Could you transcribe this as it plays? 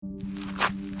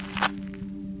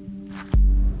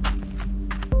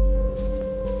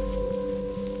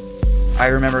I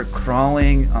remember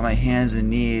crawling on my hands and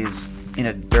knees in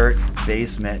a dirt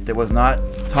basement that was not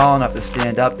tall enough to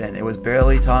stand up in. It was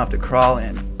barely tall enough to crawl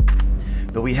in.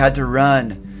 But we had to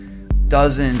run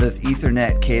dozens of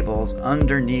Ethernet cables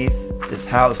underneath this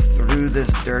house through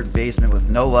this dirt basement with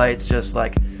no lights, just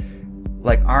like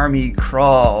army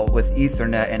crawl with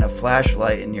Ethernet and a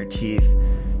flashlight in your teeth,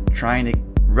 trying to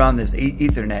run this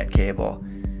Ethernet cable.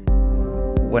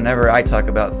 Whenever I talk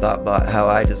about Thoughtbot, how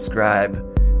I describe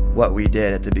what we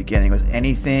did at the beginning was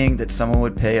anything that someone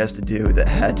would pay us to do that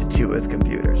had to do with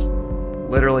computers.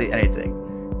 Literally anything.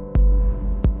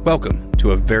 Welcome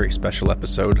to a very special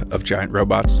episode of Giant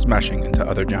Robots Smashing into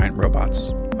Other Giant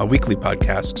Robots, a weekly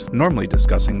podcast normally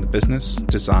discussing the business,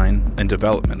 design, and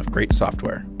development of great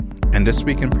software. And this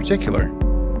week in particular,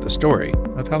 the story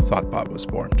of how Thoughtbot was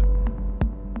formed.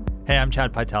 Hey, I'm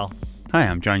Chad Pytel. Hi,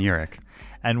 I'm John Urich.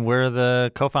 And we're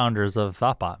the co-founders of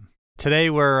Thoughtbot.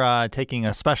 Today, we're taking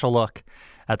a special look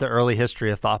at the early history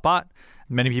of Thoughtbot.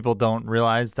 Many people don't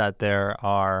realize that there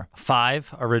are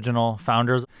 5 original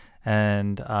founders,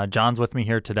 and John's with me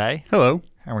here today. Hello.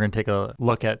 And we're going to take a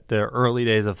look at the early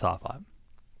days of Thoughtbot.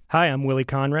 Hi, I'm Willie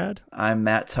Conrad. I'm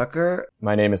Matt Tucker.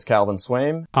 My name is Calvin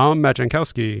Swaim. I'm Matt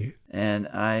Jankowski. And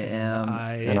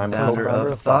I'm I'm founder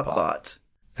of Thoughtbot.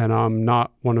 And I'm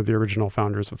not one of the original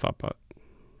founders of Thoughtbot.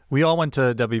 We all went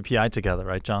to WPI together,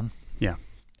 right, John? Yeah.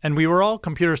 And we were all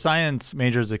computer science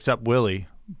majors except Willie.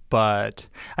 But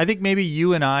I think maybe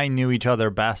you and I knew each other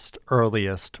best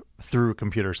earliest through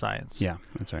computer science. Yeah,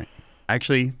 that's right.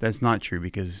 Actually, that's not true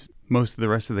because most of the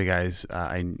rest of the guys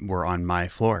were on my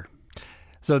floor.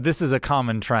 So this is a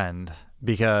common trend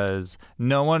because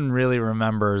no one really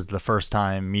remembers the first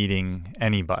time meeting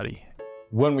anybody.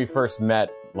 When we first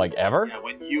met, like ever? Yeah,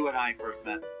 when you and I first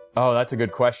met. Oh, that's a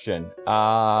good question.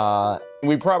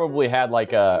 We probably had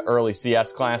like a early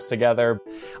CS class together.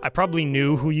 I probably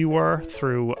knew who you were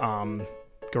through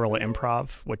Guerrilla Improv,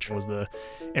 which was the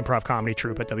improv comedy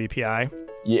troupe at WPI.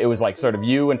 It was like sort of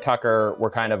you and Tucker were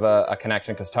kind of a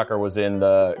connection because Tucker was in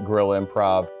the Guerrilla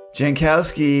Improv.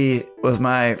 Jankowski was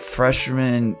my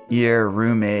freshman year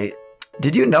roommate.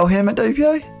 Did you know him at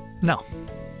WPI? No.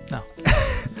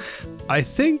 I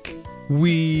think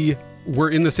we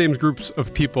were in the same groups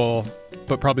of people,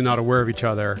 but probably not aware of each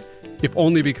other, if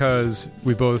only because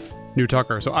we both knew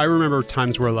Tucker. So I remember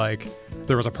times where like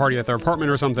there was a party at their apartment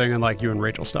or something and like you and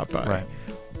Rachel stopped by. Right.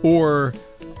 Or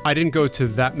I didn't go to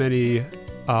that many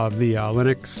of the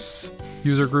Linux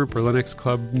user group or Linux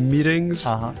club meetings.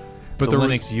 Uh-huh. But the there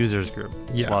Linux users group.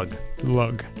 Yeah.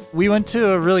 Lug. We went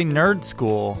to a really nerd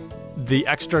school. The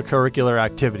extracurricular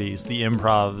activities, the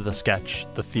improv, the sketch,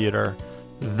 the theater,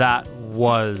 that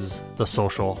was the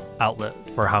social outlet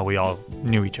for how we all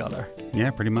knew each other. Yeah,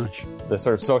 pretty much. The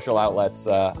sort of social outlets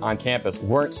on campus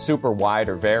weren't super wide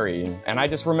or varying. And I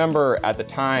just remember at the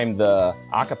time the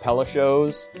a cappella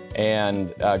shows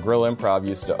and Guerrilla Improv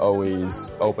used to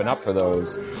always open up for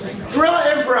those.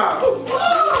 Guerrilla Improv!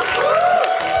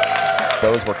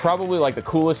 Those were probably like the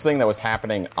coolest thing that was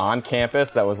happening on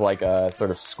campus that was like a sort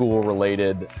of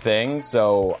school-related thing.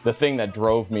 So the thing that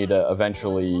drove me to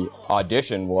eventually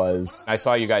audition was I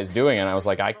saw you guys doing it and I was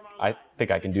like, I think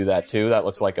I can do that too. That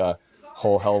looks like a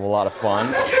whole hell of a lot of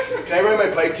fun. Can I ride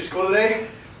my bike to school today?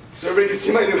 So everybody can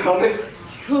see my new helmet?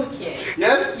 Okay.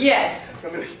 Yes? Yes.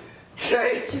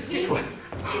 Okay. Just kidding.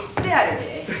 It's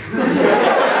Saturday.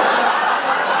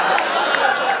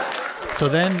 So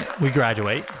then we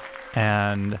graduate,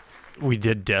 and we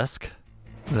did Disc,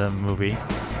 the movie.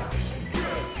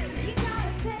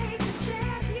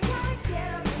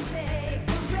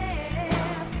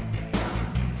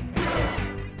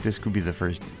 This could be the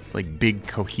first like big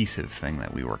cohesive thing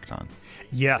that we worked on.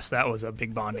 Yes, that was a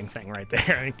big bonding thing right there.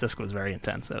 I think Disc was very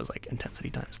intense. It was like intensity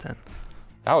times 10.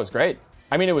 That was great.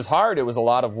 I mean, it was hard. It was a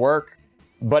lot of work,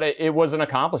 but it was an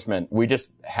accomplishment. We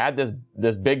just had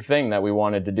this big thing that we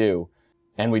wanted to do,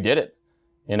 and we did it.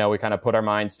 You know, we kind of put our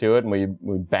minds to it, and we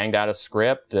banged out a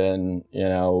script, and, you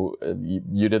know,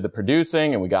 you did the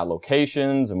producing, and we got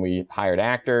locations, and we hired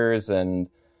actors, and,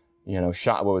 you know,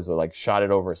 shot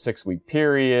it over a 6-week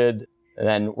period, and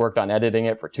then worked on editing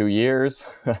it for 2 years.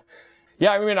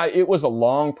 Yeah, I mean, it was a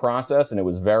long process, and it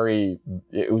was very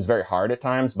hard at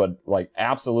times, but like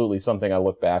absolutely something I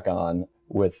look back on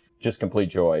with just complete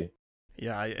joy.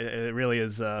 Yeah, it really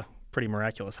is pretty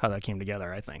miraculous how that came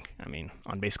together, I think. I mean,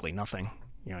 on basically nothing,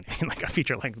 you know, like a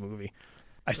feature-length movie.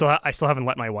 I still haven't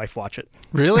let my wife watch it.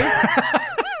 Really?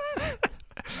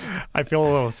 I feel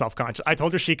a little self-conscious. I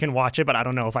told her she can watch it, but I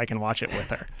don't know if I can watch it with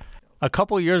her. A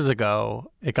couple years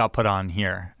ago, it got put on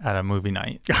here at a movie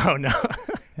night. Oh, no.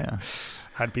 Yeah.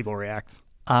 How did people react?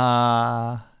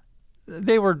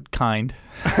 They were kind.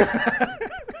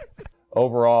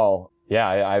 Overall,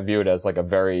 yeah, I view it as like a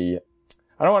very,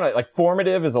 I don't want to, like,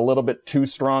 formative is a little bit too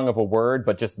strong of a word,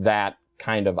 but just that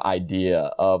kind of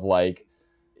idea of like,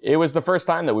 it was the first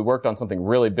time that we worked on something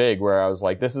really big where I was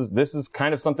like, this is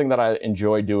kind of something that I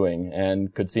enjoy doing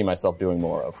and could see myself doing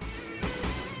more of.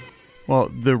 Well,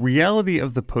 the reality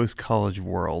of the post-college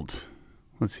world,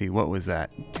 let's see, what was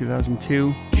that,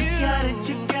 2002?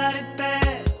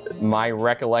 My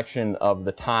recollection of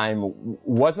the time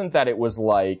wasn't that it was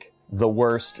like the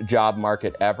worst job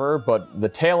market ever, but the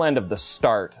tail end of the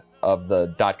start of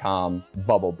the .com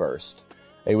bubble burst.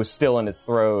 It was still in its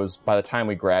throes by the time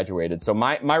we graduated. So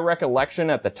my recollection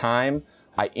at the time,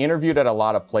 I interviewed at a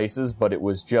lot of places, but it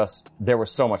was just, there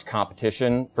was so much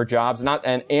competition for jobs,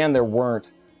 and there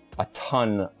weren't a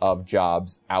ton of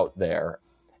jobs out there.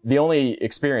 The only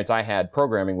experience I had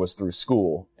programming was through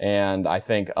school, and I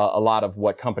think a lot of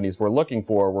what companies were looking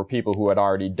for were people who had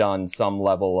already done some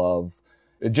level of,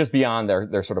 just beyond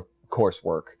their sort of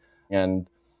coursework. And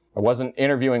I wasn't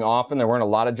interviewing often. There weren't a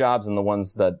lot of jobs, and the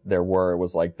ones that there were, it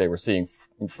was like they were seeing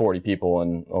 40 people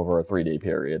in over a 3-day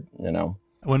period, you know.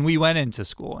 When we went into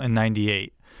school in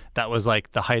 98, that was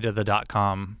like the height of the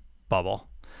 .com bubble.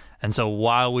 And so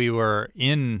while we were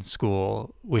in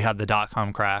school, we had the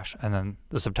 .com crash and then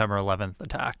the September 11th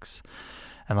attacks.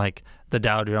 And like the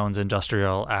Dow Jones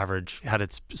Industrial Average had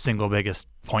its single biggest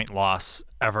point loss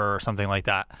ever or something like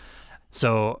that.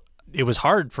 So it was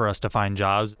hard for us to find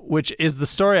jobs, which is the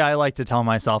story I like to tell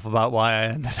myself about why I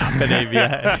ended up at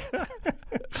ABA.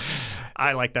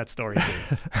 I like that story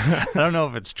too. I don't know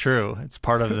if it's true. It's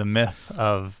part of the myth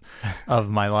of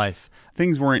my life.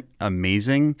 Things weren't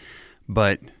amazing,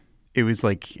 but it was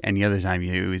like any other time.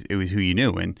 It was who you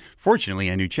knew. And fortunately,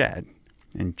 I knew Chad.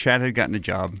 And Chad had gotten a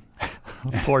job.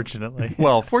 Fortunately.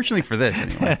 Well, fortunately for this,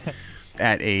 anyway.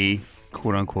 At a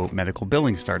quote-unquote medical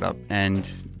billing startup. And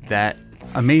that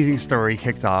amazing story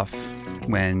kicked off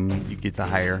when you get to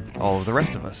hire all of the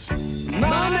rest of us.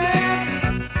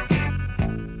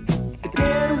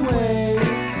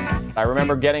 I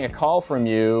remember getting a call from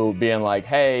you being like,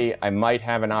 hey, I might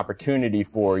have an opportunity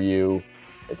for you.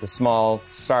 It's a small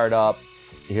startup.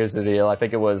 Here's the deal. I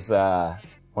think it was, I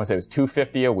want to say it was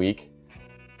 $250 a week.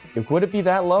 Would it be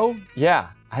that low?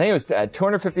 Yeah. I think it was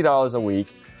 $250 a week.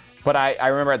 But I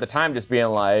remember at the time just being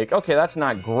like, okay, that's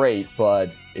not great,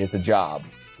 but it's a job,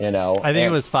 you know? I think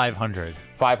it was 500.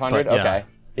 500? Okay.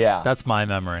 Yeah. That's my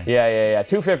memory. Yeah.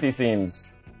 250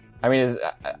 seems, I mean,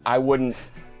 I wouldn't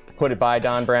put it by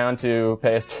Don Brown to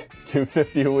pay us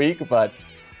 $250 a week, but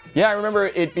yeah, I remember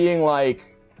it being like,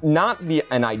 not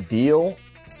an ideal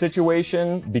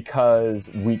situation because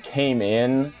we came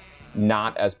in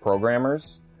not as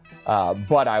programmers,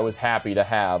 but I was happy to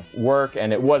have work,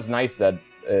 and it was nice that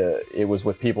it was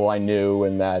with people I knew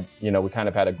and that, you know, we kind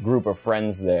of had a group of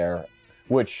friends there,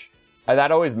 which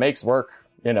that always makes work,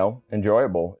 you know,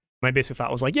 enjoyable. My basic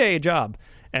thought was like, yay, a job.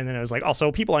 And then it was like,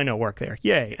 also people I know work there.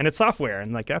 Yay. And it's software.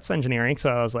 And like, that's engineering.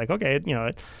 So I was like, okay, you know,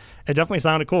 it definitely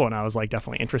sounded cool. And I was like,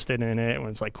 definitely interested in it. And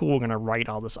it's like, cool, we're going to write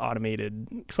all this automated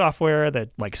software that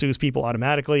like sues people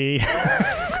automatically.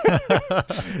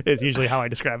 Is usually how I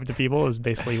describe it to people, is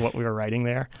basically what we were writing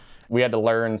there. We had to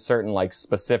learn certain like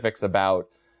specifics about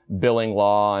billing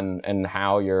law and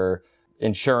how your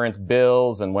insurance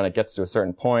bills, and when it gets to a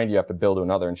certain point, you have to bill to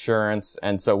another insurance.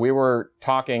 And so we were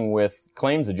talking with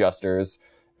claims adjusters,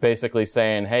 basically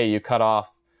saying, hey, you cut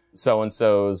off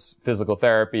so-and-so's physical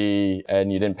therapy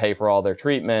and you didn't pay for all their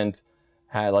treatment.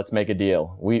 Hey, let's make a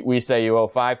deal. We say you owe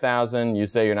 $5,000. You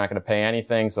say you're not going to pay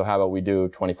anything. So how about we do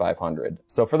 $2,500?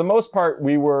 So for the most part,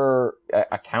 we were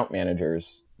account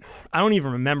managers. I don't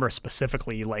even remember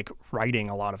specifically like writing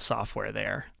a lot of software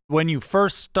there. When you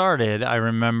first started, I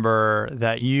remember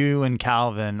that you and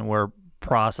Calvin were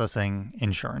processing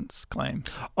insurance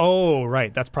claims. Oh,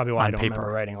 right. That's probably why I don't paper.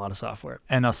 remember writing a lot of software.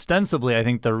 And ostensibly, I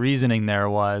think the reasoning there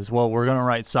was, well, we're going to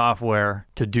write software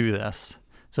to do this.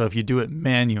 So if you do it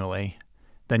manually,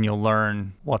 then you'll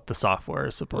learn what the software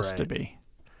is supposed to be.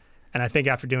 And I think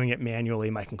after doing it manually,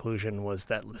 my conclusion was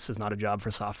that this is not a job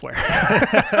for software.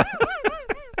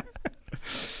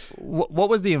 What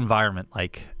was the environment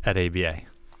like at ABA?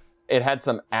 It had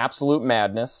some absolute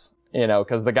madness, you know,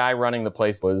 because the guy running the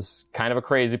place was kind of a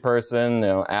crazy person, you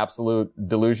know, absolute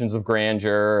delusions of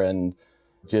grandeur, and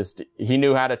just he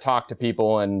knew how to talk to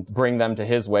people and bring them to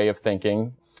his way of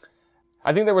thinking.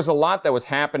 I think there was a lot that was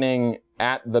happening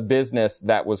at the business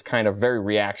that was kind of very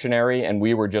reactionary, and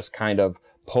we were just kind of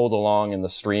pulled along in the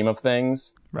stream of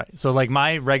things. Right. So like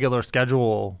my regular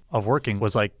schedule of working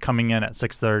was like coming in at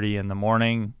 6:30 in the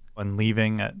morning and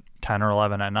leaving at 10 or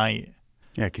 11 at night.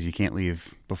 Yeah, because you can't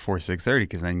leave before 6:30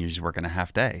 because then you're just working a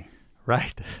half day.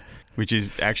 Right. Which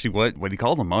is actually what he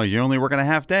called him. Oh, you're only working a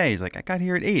half day. He's like, I got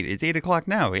here at 8. It's 8 o'clock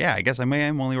now. Yeah, I guess I'm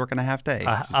only working a half day.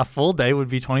 A full day would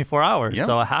be 24 hours. Yep.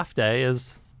 So a half day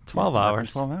is 12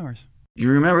 hours. 12 hours. You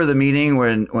remember the meeting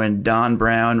when Don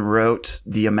Brown wrote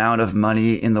the amount of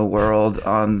money in the world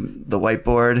on the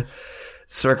whiteboard,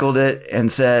 circled it, and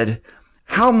said,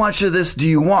 "How much of this do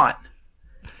you want?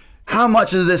 How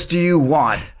much of this do you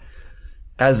want?"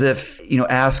 As if,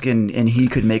 asking and he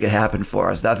could make it happen for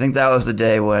us. I think that was the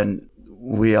day when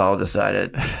we all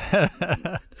decided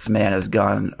this man has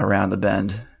gone around the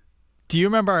bend. Do you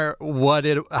remember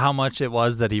how much it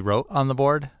was that he wrote on the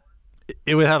board?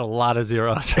 It had a lot of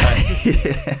zeros, right?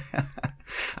 Yeah.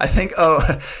 I think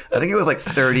it was like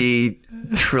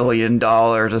 $30 trillion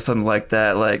or something like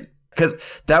that. Like, because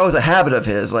that was a habit of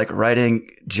his, like writing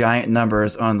giant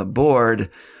numbers on the board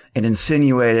and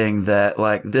insinuating that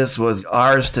like this was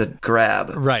ours to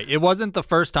grab. Right. It wasn't the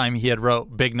first time he had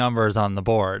wrote big numbers on the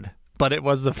board, but it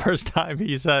was the first time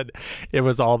he said it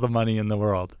was all the money in the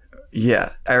world. Yeah.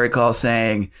 I recall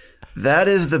saying, "That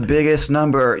is the biggest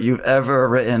number you've ever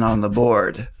written on the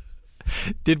board."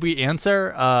 Did we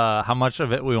answer how much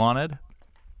of it we wanted?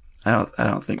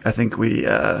 I think we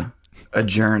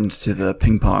adjourned to the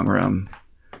ping pong room.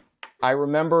 I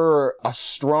remember a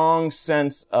strong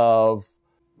sense of,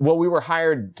 well, we were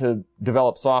hired to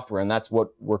develop software, and that's what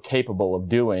we're capable of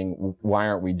doing. Why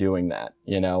aren't we doing that?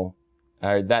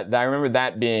 I remember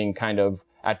that being kind of,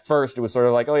 at first it was sort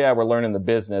of like, oh yeah, we're learning the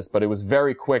business, but it was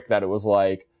very quick that it was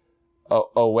like,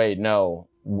 oh wait, no,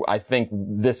 I think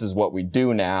this is what we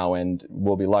do now, and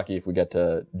we'll be lucky if we get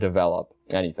to develop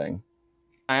anything.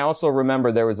 I also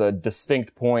remember there was a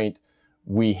distinct point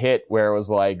we hit where it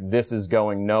was like, this is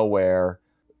going nowhere.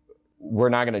 We're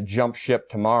not going to jump ship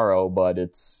tomorrow, but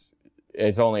it's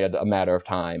only a matter of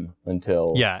time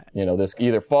until, this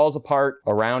either falls apart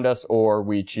around us or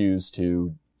we choose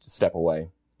to step away.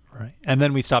 Right. And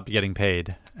then we stopped getting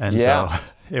paid. And so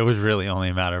it was really only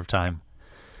a matter of time.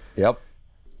 Yep.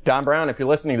 Don Brown, if you're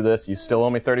listening to this, you still owe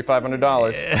me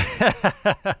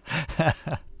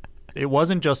 $3,500. It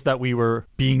wasn't just that we were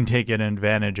being taken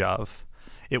advantage of.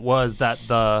 It was that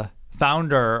the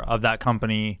founder of that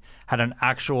company had an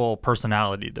actual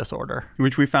personality disorder.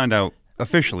 Which we found out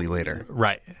officially later.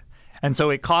 Right. And so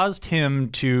it caused him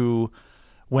to,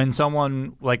 when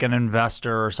someone like an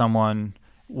investor or someone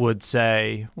would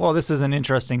say, well, this is an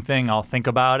interesting thing, I'll think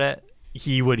about it,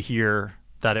 he would hear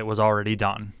that it was already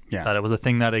done, that it was a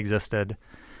thing that existed,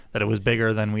 that it was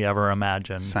bigger than we ever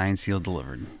imagined. Signed, sealed,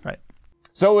 delivered. Right.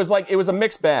 So it was a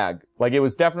mixed bag. Like, it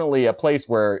was definitely a place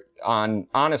where, on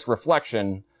honest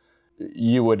reflection,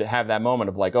 you would have that moment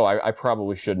of like, oh, I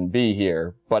probably shouldn't be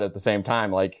here. But at the same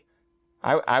time, like,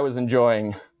 I was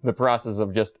enjoying the process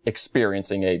of just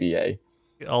experiencing ABA.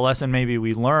 A lesson maybe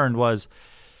we learned was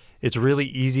it's really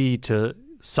easy to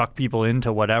suck people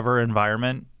into whatever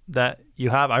environment that you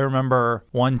have. I remember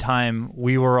one time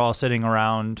we were all sitting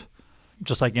around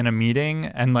just like in a meeting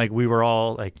and like we were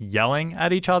all like yelling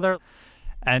at each other.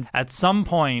 And at some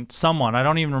point, someone, I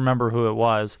don't even remember who it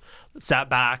was, sat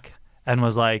back and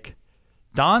was like,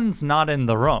 Don's not in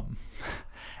the room.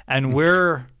 And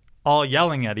we're all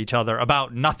yelling at each other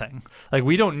about nothing. Like,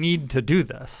 we don't need to do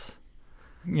this.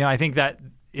 I think that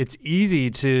it's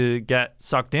easy to get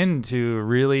sucked into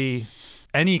really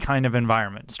any kind of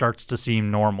environment starts to seem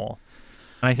normal.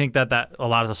 And I think that a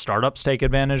lot of the startups take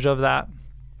advantage of that.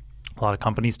 A lot of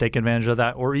companies take advantage of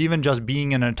that, or even just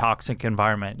being in a toxic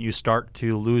environment, you start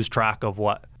to lose track of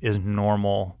what is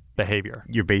normal behavior.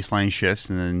 Your baseline shifts,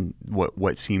 and then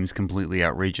what seems completely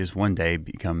outrageous one day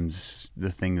becomes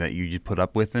the thing that you just put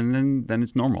up with, and then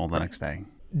it's normal the next day.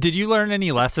 Did you learn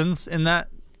any lessons in that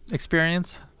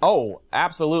experience? Oh,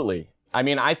 absolutely. I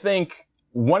mean, I think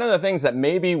one of the things that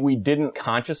maybe we didn't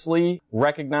consciously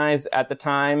recognize at the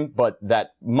time, but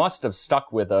that must have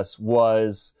stuck with us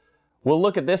was, well,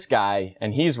 look at this guy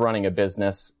and he's running a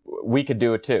business. We could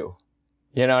do it too.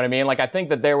 You know what I mean? Like, I think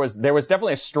that there was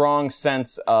definitely a strong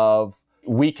sense of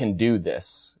we can do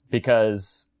this,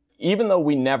 because even though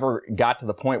we never got to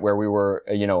the point where we were,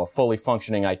 a fully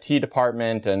functioning IT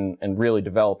department and really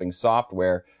developing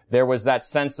software, there was that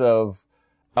sense of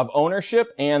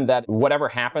ownership, and that whatever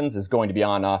happens is going to be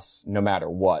on us no matter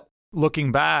what.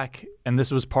 Looking back, and this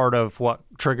was part of what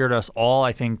triggered us all,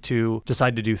 I think, to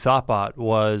decide to do Thoughtbot,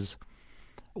 was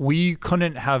we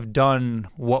couldn't have done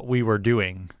what we were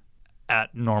doing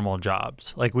at normal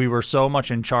jobs. Like, we were so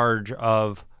much in charge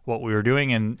of what we were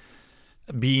doing, and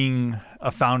being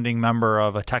a founding member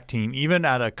of a tech team, even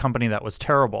at a company that was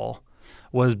terrible,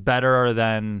 was better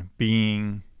than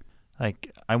being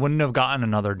Like, I wouldn't have gotten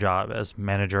another job as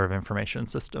manager of information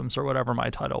systems or whatever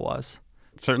my title was.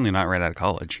 Certainly not right out of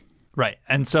college. Right.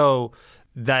 And so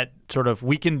that sort of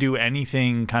we can do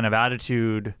anything kind of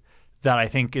attitude that I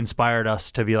think inspired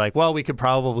us to be like, well, we could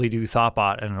probably do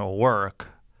Thoughtbot and it'll work,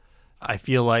 I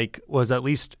feel like was at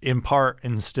least in part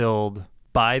instilled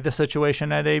by the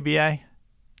situation at ABA,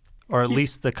 or at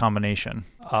least the combination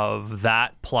of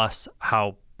that plus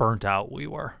how burnt out we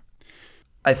were.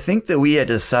 I think that we had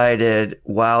decided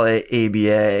while at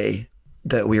ABA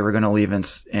that we were going to leave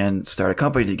and start a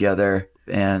company together.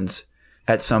 And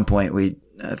at some point,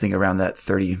 I think around that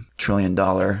 $30 trillion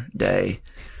day,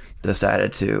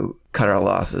 decided to cut our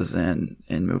losses and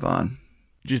move on.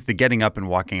 Just the getting up and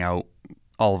walking out,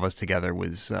 all of us together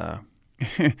was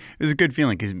it was a good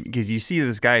feeling because you see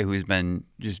this guy who's been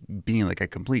just being like a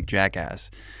complete jackass,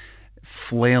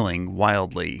 flailing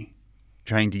wildly,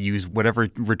 trying to use whatever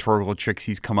rhetorical tricks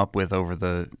he's come up with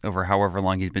over however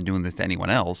long he's been doing this to anyone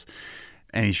else,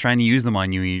 and he's trying to use them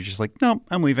on you, and you're just like, no,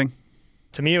 I'm leaving.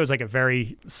 To me, it was like a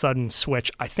very sudden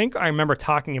switch. I think I remember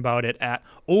talking about it I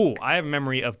have a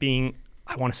memory of being,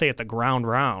 I want to say, at the Ground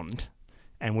Round,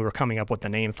 and we were coming up with the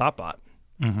name Thoughtbot.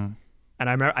 Mm-hmm. And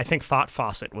I think Thought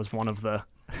Faucet was one of the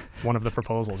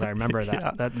proposals. I remember that.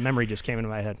 Yeah. That memory just came into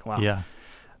my head. Wow. Yeah.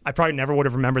 I probably never would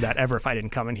have remembered that ever if I didn't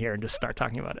come in here and just start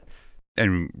talking about it.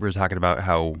 And we're talking about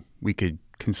how we could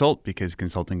consult, because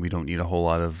consulting, we don't need a whole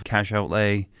lot of cash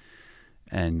outlay,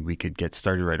 and we could get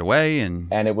started right away.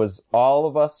 And it was all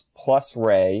of us plus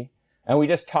Ray, and we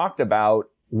just talked about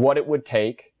what it would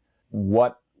take,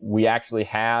 what we actually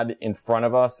had in front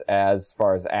of us as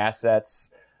far as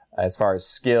assets, as far as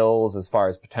skills, as far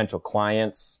as potential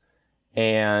clients.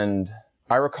 And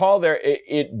I recall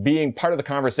it being part of the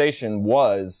conversation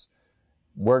was,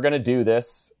 we're going to do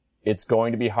this. It's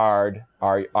going to be hard.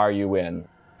 Are you in?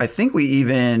 I think we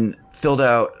even filled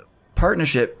out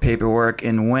partnership paperwork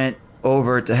and went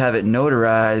over to have it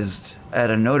notarized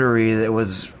at a notary that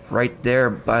was right there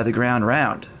by the Ground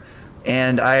Round.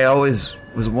 And I always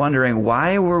was wondering,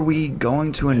 why were we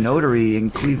going to a notary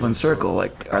in Cleveland Circle?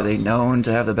 Like, are they known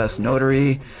to have the best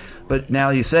notary? But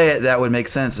now you say it, that would make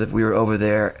sense if we were over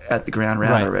there at the Ground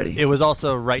Round already. It was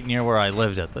also right near where I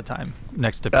lived at the time,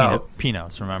 next to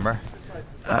Pino's, remember?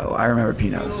 Oh, I remember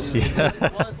Pino's. Yeah.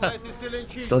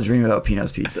 Still dreaming about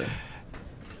Pino's Pizza.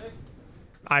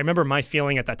 I remember my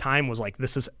feeling at that time was like,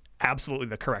 this is absolutely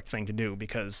the correct thing to do,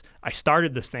 because I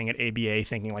started this thing at ABA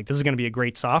thinking like, this is going to be a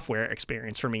great software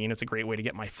experience for me, and it's a great way to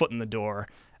get my foot in the door,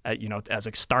 as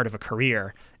a start of a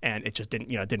career. And it just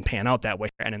didn't pan out that way.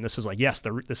 And then this is like, yes,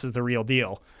 this is the real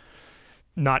deal.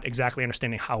 Not exactly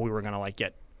understanding how we were going to like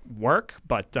get work,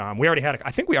 but we already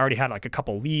had like a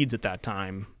couple leads at that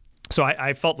time. So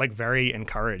I felt like very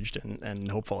encouraged and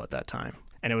hopeful at that time.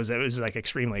 And it was like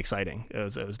extremely exciting. It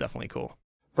was definitely cool.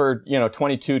 For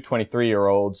 22,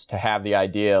 23-year-olds to have the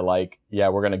idea like, yeah,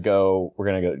 we're gonna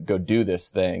go do this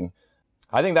thing.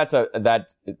 I think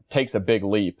that takes a big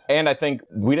leap. And I think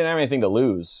we didn't have anything to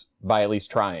lose by at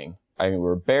least trying. I mean, we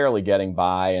were barely getting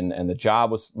by, and the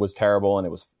job was terrible, and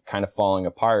it was kind of falling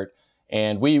apart.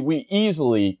 And we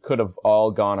easily could have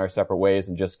all gone our separate ways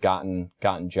and just gotten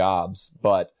jobs.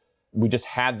 But we just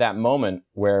had that moment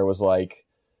where it was like,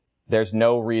 there's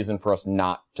no reason for us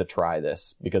not to try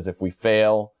this, because if we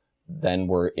fail, then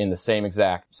we're in the same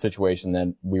exact situation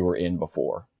that we were in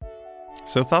before.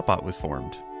 So Thoughtbot was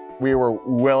formed. We were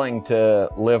willing to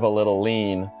live a little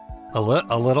lean. A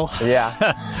little?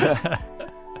 Yeah.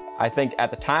 I think at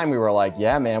the time we were like,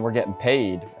 yeah, man, we're getting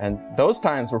paid. And those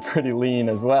times were pretty lean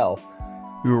as well.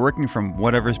 We were working from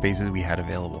whatever spaces we had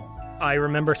available. I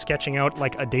remember sketching out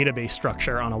like a database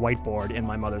structure on a whiteboard in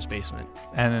my mother's basement.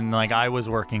 And then like I was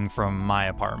working from my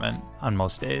apartment on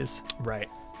most days. Right.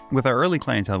 With our early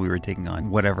clientele, we were taking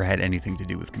on whatever had anything to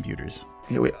do with computers.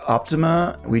 Yeah,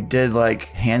 Optima, we did like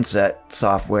handset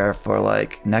software for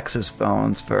like Nexus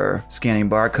phones for scanning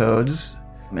barcodes.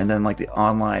 And then like the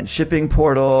online shipping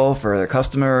portal for their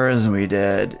customers. And we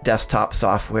did desktop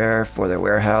software for their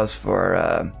warehouse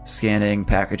for scanning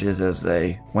packages as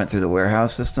they went through the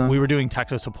warehouse system. We were doing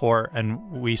technical support, and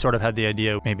we sort of had the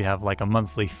idea of maybe have like a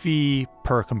monthly fee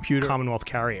per computer. Commonwealth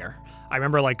Carrier. I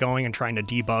remember like going and trying to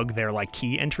debug their like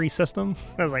key entry system.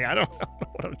 I was like, I don't know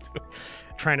what I'm doing.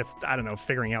 Trying to,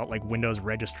 figuring out like Windows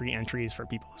registry entries for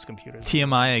people's computers.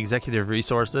 TMI Executive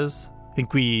Resources. I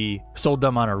think we sold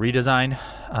them on a redesign.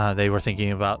 They were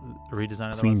thinking about a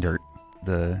redesign of Clean Dirt,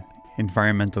 the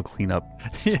environmental cleanup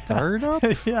startup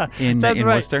yeah, in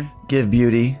Worcester. Give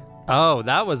Beauty. Oh,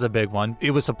 that was a big one.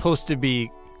 It was supposed to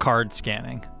be card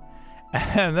scanning.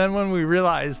 And then when we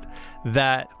realized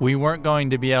that we weren't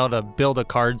going to be able to build a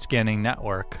card scanning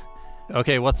network,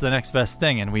 okay, what's the next best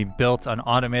thing? And we built an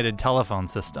automated telephone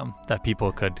system that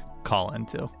people could call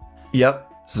into.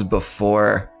 Yep. This is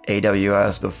before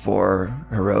AWS, before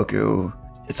Heroku.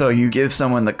 So you give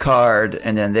someone the card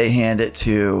and then they hand it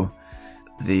to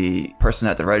the person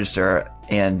at the register,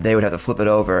 and they would have to flip it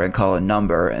over and call a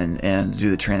number and do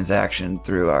the transaction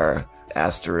through our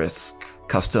Asterisk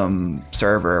custom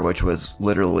server, which was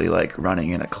literally like running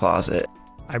in a closet.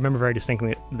 I remember very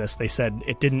distinctly this. They said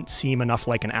it didn't seem enough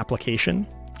like an application.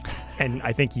 And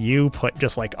I think you put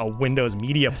just like a Windows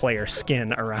Media Player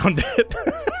skin around it.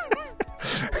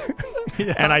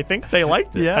 Yeah. And I think they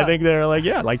liked it. Yeah. I think they were like,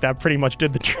 yeah, like that pretty much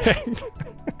did the trick.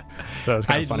 So it was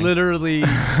kind of funny. I literally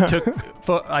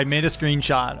I made a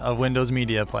screenshot of Windows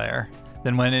Media Player,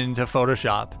 then went into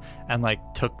Photoshop and like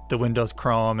took the Windows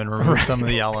Chrome and removed some of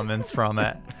the elements from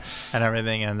it and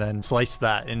everything, and then sliced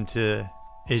that into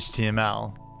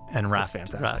HTML and wrapped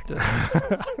it.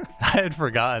 I had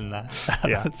forgotten that.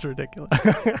 Yeah. That's ridiculous.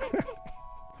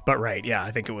 But right, yeah,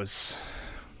 I think it was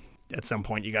at some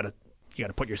point you gotta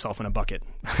put yourself in a bucket.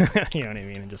 You know what I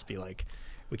mean? And just be like,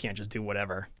 we can't just do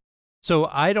whatever. So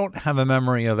I don't have a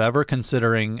memory of ever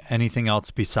considering anything else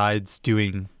besides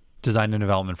doing design and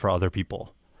development for other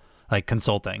people, like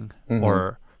consulting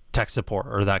or tech support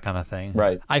or that kind of thing.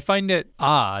 Right. I find it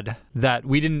odd that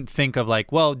we didn't think of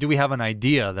like, well, do we have an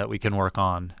idea that we can work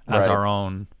on as our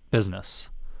own business?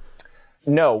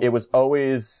 No, it was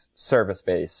always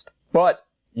service-based. But,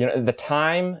 you know, the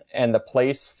time and the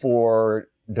place for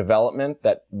development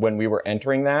that when we were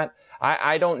entering that,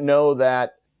 I don't know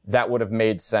that would have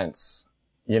made sense.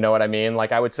 You know what I mean?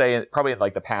 Like I would say probably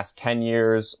like the past 10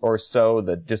 years or so,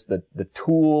 the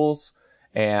tools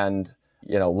and,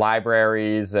 you know,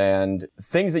 libraries and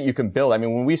things that you can build. I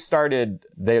mean, when we started,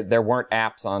 there weren't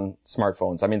apps on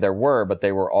smartphones. I mean, there were, but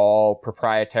they were all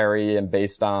proprietary and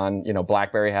based on, you know,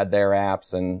 BlackBerry had their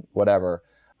apps and whatever.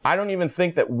 I don't even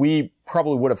think that we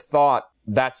probably would have thought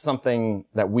that's something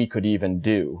that we could even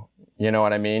do. You know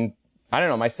what I mean? I don't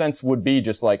know. My sense would be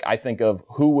just like, I think of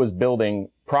who was building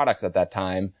products at that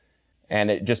time.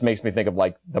 And it just makes me think of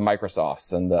like the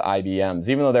Microsofts and the IBMs,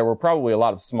 even though there were probably a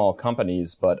lot of small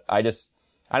companies. But I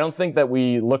don't think that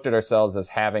we looked at ourselves as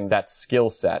having that skill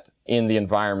set in the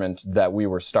environment that we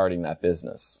were starting that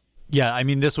business. Yeah. I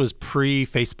mean, this was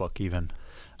pre-Facebook even.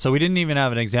 So we didn't even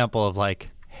have an example of like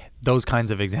those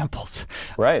kinds of examples.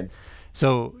 Right.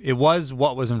 So it was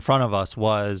what was in front of us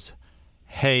was,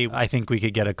 hey, I think we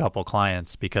could get a couple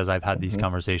clients because I've had these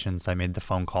conversations. I made the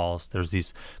phone calls. There's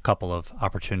these couple of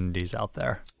opportunities out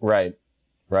there. Right.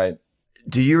 Right.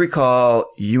 Do you recall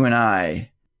you and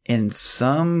I in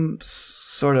some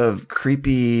sort of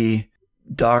creepy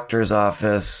doctor's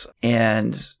office,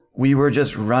 and we were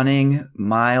just running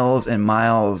miles and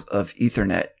miles of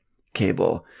Ethernet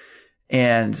cable?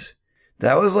 And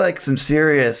that was like some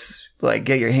serious, like,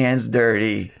 get your hands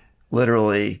dirty,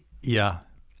 literally. Yeah.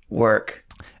 Work.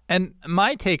 And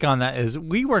my take on that is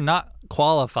we were not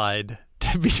qualified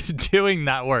to be doing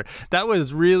that work. That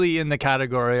was really in the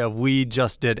category of we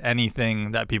just did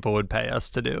anything that people would pay us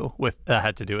to do that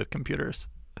had to do with computers.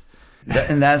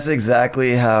 And that's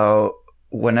exactly how,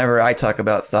 whenever I talk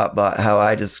about Thoughtbot, how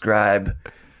I describe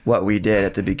what we did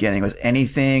at the beginning was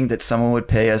anything that someone would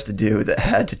pay us to do that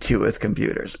had to do with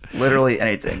computers. Literally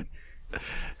anything.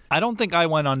 I don't think I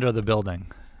went under the building.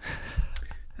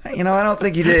 You know, I don't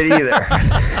think you did either.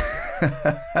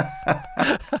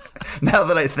 Now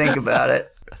that I think about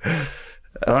it,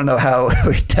 I don't know how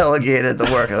we delegated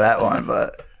the work of that one,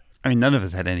 but I mean, none of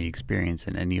us had any experience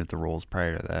in any of the roles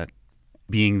prior to that.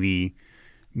 Being the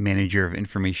manager of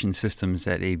information systems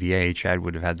at ABA, Chad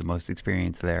would have had the most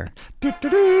experience there.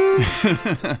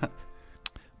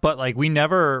 But like, we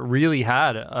never really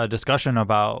had a discussion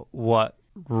about what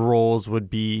roles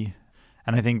would be,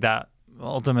 and I think that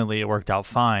ultimately it worked out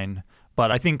fine. But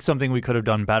I think something we could have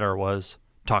done better was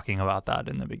talking about that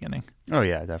in the beginning. Oh,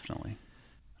 yeah, definitely.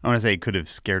 I want to say it could have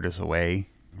scared us away,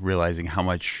 realizing how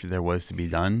much there was to be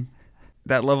done.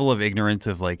 That level of ignorance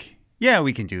of like, yeah,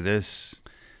 we can do this.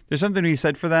 There's something to be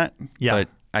said for that, but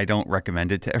I don't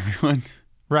recommend it to everyone.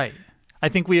 Right. I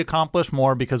think we accomplished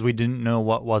more because we didn't know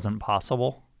what wasn't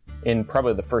possible. In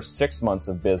probably the first 6 months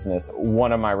of business,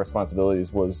 one of my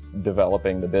responsibilities was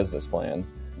developing the business plan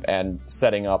and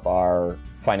setting up our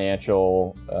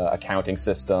financial accounting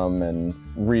system and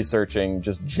researching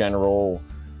just general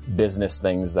business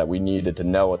things that we needed to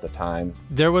know at the time.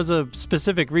 There was a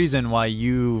specific reason why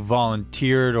you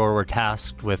volunteered or were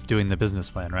tasked with doing the business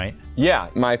plan, right? Yeah,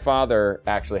 my father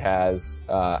actually has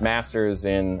a master's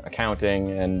in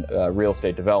accounting and real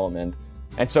estate development.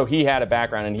 And so he had a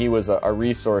background and he was a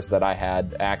resource that I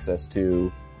had access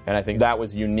to. And I think that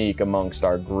was unique amongst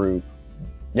our group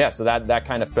so that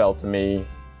kind of fell to me.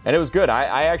 And it was good.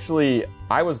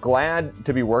 I was glad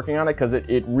to be working on it because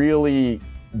it really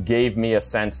gave me a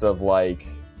sense of like,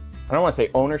 I don't want to say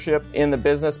ownership in the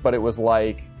business, but it was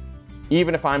like,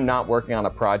 even if I'm not working on a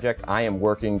project, I am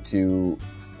working to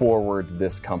forward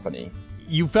this company.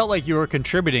 You felt like you were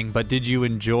contributing, but did you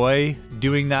enjoy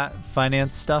doing that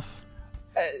finance stuff?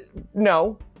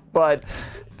 No, but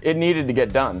it needed to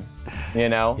get done, you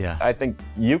know? Yeah. I think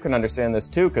you can understand this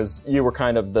too, because you were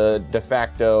kind of the de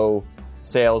facto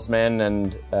salesman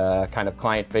and kind of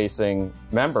client-facing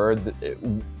member.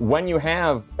 When you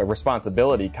have a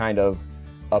responsibility kind of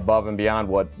above and beyond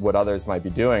what others might be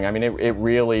doing, I mean, it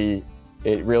really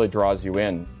draws you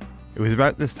in. It was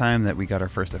about this time that we got our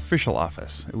first official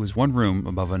office. It was one room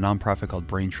above a nonprofit called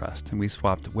Brain Trust, and we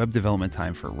swapped web development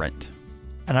time for rent.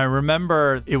 And I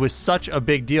remember it was such a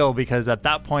big deal because at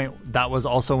that point, that was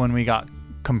also when we got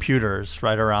computers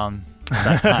right around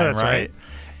that time, That's right?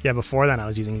 Yeah, before then I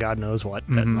was using God knows what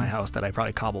at my house that I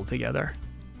probably cobbled together.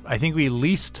 I think we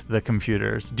leased the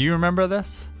computers. Do you remember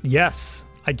this? Yes,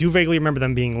 I do vaguely remember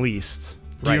them being leased.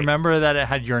 Do you remember that it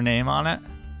had your name on it?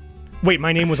 Wait,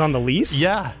 my name was on the lease?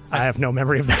 Yeah. I have no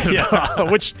memory of that at all,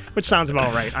 which sounds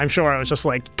about right. I'm sure I was just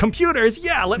like, computers,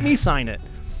 yeah, let me sign it.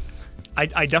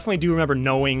 I definitely do remember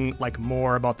knowing like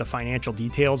more about the financial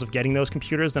details of getting those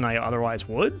computers than I otherwise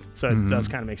would. So it does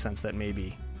kind of make sense that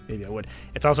maybe I would.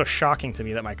 It's also shocking to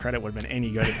me that my credit would have been any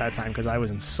good at that time because I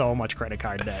was in so much credit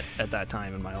card debt at that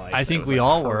time in my life. I think we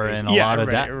all were in a lot of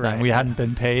debt. We hadn't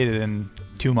been paid in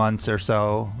 2 months or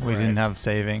so. We didn't have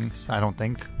savings. I don't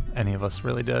think any of us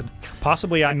really did.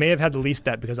 Possibly I may have had the least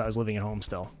debt because I was living at home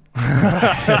still.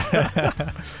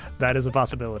 That is a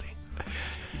possibility.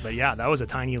 But yeah, that was a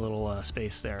tiny little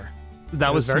space there.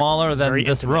 That was smaller than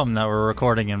this room that we're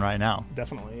recording in right now.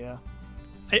 Definitely, yeah.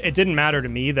 It didn't matter to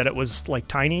me that it was like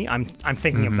tiny. I'm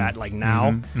thinking of that like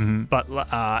now, but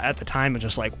at the time it's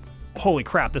just like, holy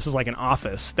crap, this is like an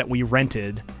office that we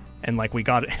rented, and like we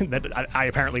got that I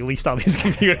apparently leased all these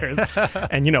computers,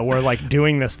 and we're like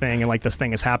doing this thing, and like this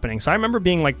thing is happening. So I remember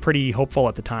being like pretty hopeful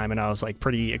at the time, and I was like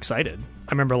pretty excited.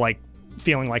 I remember like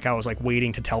feeling like I was like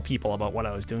waiting to tell people about what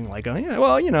I was doing, like, oh yeah,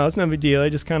 well, it's no big deal. I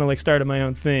just kind of like started my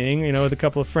own thing, with a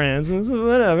couple of friends, and so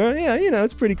whatever. Yeah,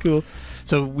 it's pretty cool.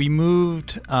 So we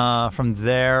moved from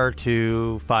there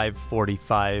to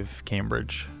 545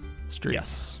 Cambridge Street.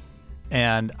 Yes.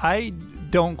 And I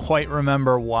don't quite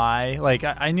remember why. Like,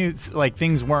 I knew like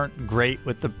things weren't great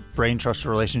with the Brain Trust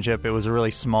relationship. It was a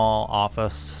really small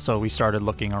office, so we started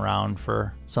looking around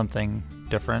for something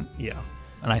different. Yeah.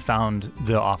 And I found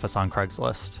the office on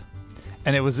Craigslist.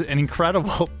 And it was an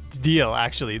incredible deal,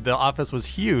 actually. The office was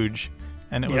huge,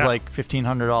 and it was like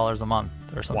 $1,500 a month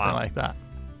or something like that.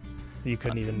 You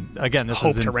couldn't even again. This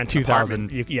hope was in to rent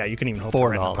 2000. you couldn't even hope to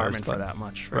rent an apartment for that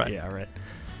much. Right. Yeah. Right.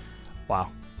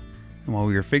 Wow. And while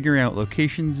we were figuring out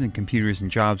locations and computers and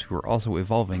jobs, we were also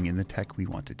evolving in the tech we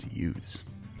wanted to use.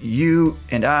 You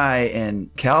and I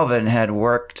and Calvin had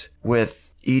worked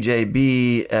with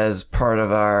EJB as part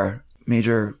of our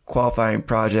major qualifying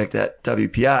project at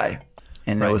WPI,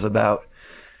 and it was about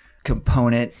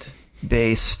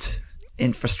component-based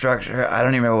infrastructure. I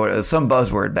don't even remember what it was. Some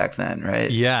buzzword back then, right?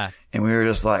 Yeah. And we were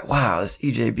just like, wow, this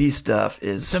EJB stuff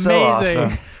is so amazing.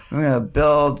 Awesome. We're going to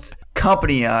build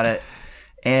company on it.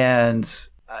 And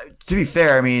to be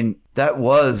fair, I mean, that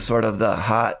was sort of the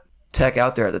hot tech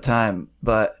out there at the time,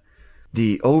 but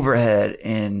the overhead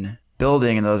in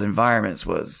building in those environments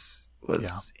was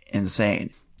insane.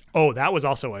 Oh, that was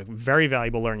also a very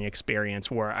valuable learning experience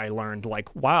where I learned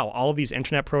like, wow, all of these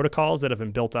internet protocols that have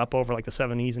been built up over like the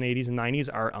 70s and 80s and 90s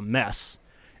are a mess.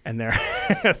 And there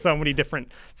are so many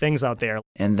different things out there.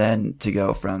 And then to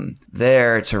go from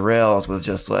there to Rails was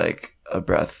just like a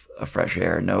breath of fresh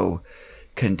air. No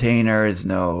containers,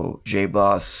 no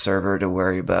JBoss server to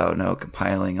worry about, no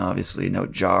compiling, obviously, no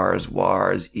jars,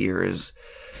 wars, ears,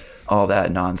 all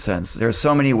that nonsense. There's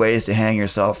so many ways to hang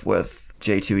yourself with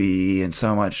J2EE and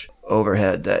so much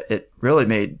overhead that it really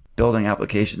made building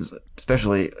applications,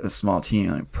 especially a small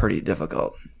team, pretty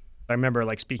difficult. I remember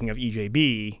like speaking of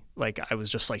EJB, like I was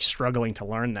just like struggling to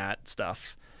learn that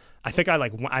stuff. I think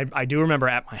I do remember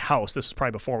at my house, this was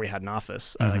probably before we had an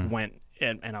office, I like went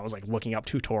and I was like looking up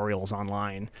tutorials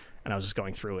online, and I was just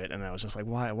going through it, and I was just like,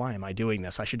 why am I doing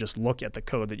this? I should just look at the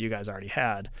code that you guys already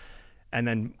had. And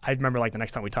then I remember like the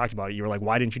next time we talked about it, you were like,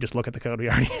 why didn't you just look at the code we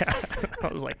already had? I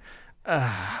was like,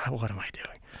 what am I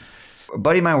doing? A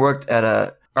buddy of mine worked at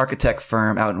a architect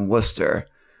firm out in Worcester,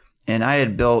 and I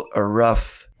had built a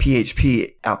rough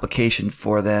PHP application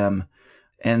for them.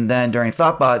 And then during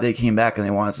Thoughtbot, they came back and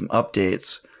they wanted some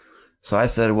updates. So I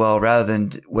said, well, rather than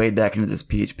wade back into this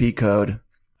PHP code,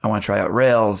 I want to try out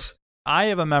Rails. I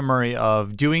have a memory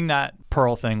of doing that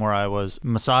Perl thing where I was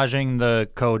massaging the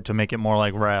code to make it more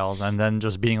like Rails and then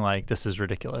just being like, this is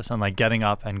ridiculous. And like getting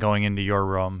up and going into your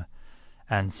room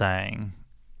and saying,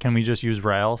 can we just use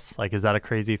Rails? Like, is that a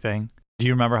crazy thing? Do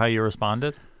you remember how you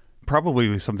responded? Probably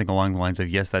was something along the lines of,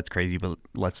 yes, that's crazy, but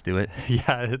let's do it.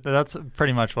 Yeah, that's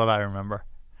pretty much what I remember.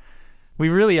 We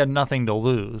really had nothing to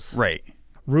lose. Right.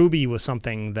 Ruby was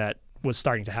something that was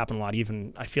starting to happen a lot,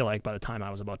 even I feel like by the time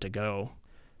I was about to go.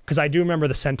 Because I do remember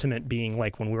the sentiment being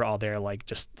like when we were all there, like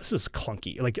just this is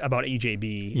clunky, like about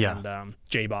EJB and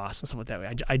JBoss and stuff like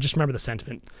that. I just remember the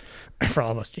sentiment for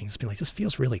all of us just being like, this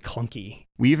feels really clunky.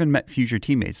 We even met future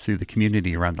teammates through the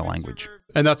community around the language.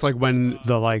 And that's like when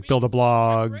the like build a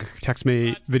blog,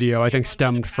 TextMate video, I think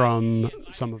stemmed from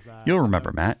some of that. You'll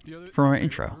remember Matt from our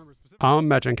intro. I'm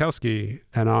Matt Jankowski,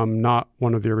 and I'm not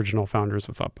one of the original founders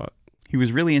of Thoughtbot. He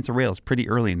was really into Rails pretty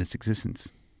early in its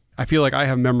existence. I feel like I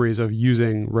have memories of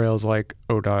using Rails like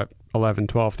 0.11,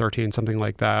 12, 13, something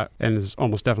like that, and is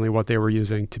almost definitely what they were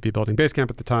using to be building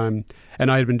Basecamp at the time. And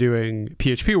I had been doing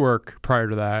PHP work prior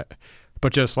to that,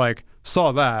 but just like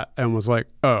saw that and was like,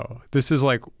 oh, this is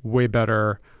like way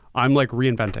better. I'm like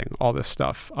reinventing all this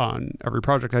stuff on every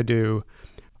project I do.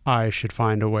 I should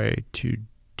find a way to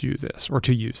do this or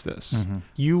to use this. Mm-hmm.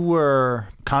 You were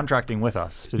contracting with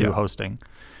us to do hosting.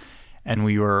 And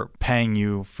we were paying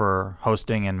you for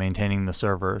hosting and maintaining the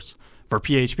servers for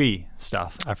PHP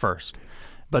stuff at first.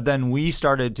 But then we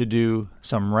started to do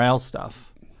some Rails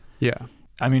stuff. Yeah.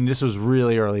 I mean, this was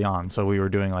really early on. So we were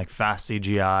doing like fast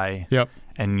CGI. Yep.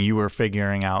 And you were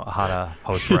figuring out how to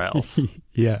host Rails.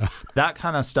 Yeah. That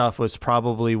kind of stuff was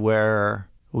probably where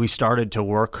we started to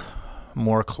work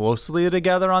more closely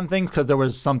together on things because there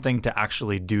was something to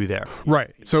actually do there.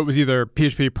 Right. So it was either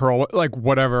PHP, Perl, like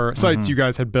whatever sites you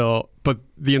guys had built, but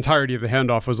the entirety of the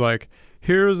handoff was like,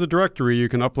 here's a directory you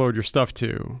can upload your stuff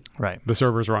to. Right. The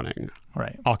server's running.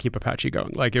 Right. I'll keep Apache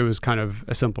going. Like it was kind of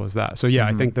as simple as that. So yeah,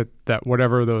 I think that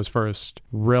whatever those first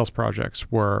Rails projects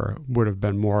were would have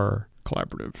been more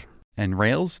collaborative. And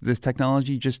Rails, this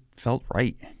technology just felt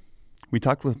right. We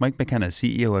talked with Mike McKenna,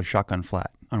 CEO of Shotgun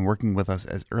Flat, on working with us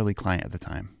as early client at the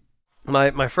time.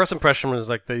 My first impression was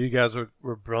like that you guys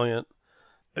were brilliant.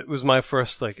 It was my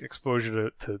first like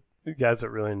exposure to guys that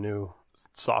really knew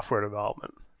software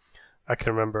development. I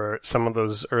can remember some of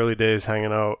those early days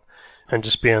hanging out and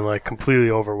just being like completely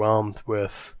overwhelmed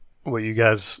with what you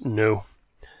guys knew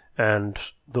and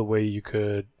the way you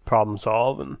could problem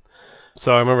solve. And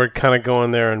so I remember kind of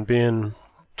going there and being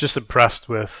just impressed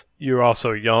with you're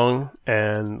also young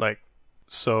and like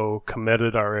so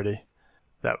committed already.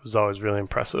 That was always really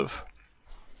impressive.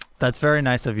 That's very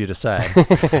nice of you to say.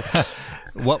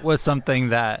 What was something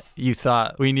that you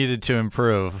thought we needed to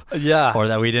improve or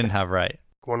that we didn't have right?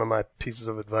 One of my pieces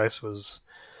of advice was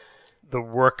the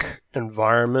work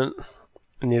environment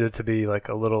needed to be like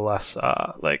a little less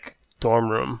like dorm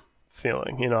room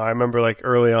feeling. You know, I remember like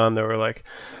early on there were like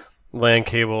LAN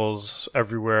cables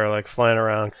everywhere, like flying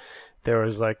around. There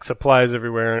was like supplies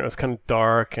everywhere, and it was kind of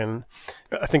dark. And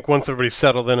I think once everybody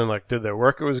settled in and like did their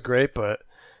work, it was great. But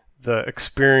the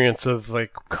experience of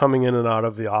like coming in and out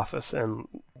of the office and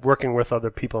working with other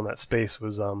people in that space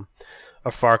was a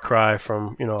far cry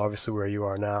from, you know, obviously where you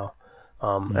are now.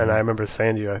 And I remember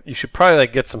saying to you, you should probably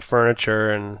like get some furniture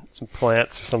and some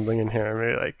plants or something in here.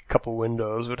 Maybe like a couple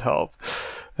windows would help.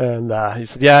 And he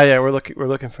said, yeah, we're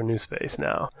looking for new space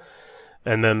now.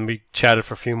 And then we chatted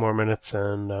for a few more minutes,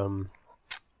 and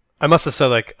I must have said,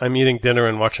 like, I'm eating dinner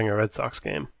and watching a Red Sox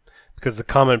game. Because the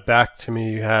comment back to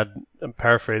me you had, I'm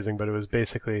paraphrasing, but it was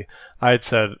basically, I had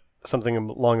said something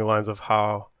along the lines of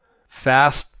how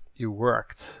fast you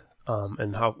worked,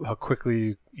 and how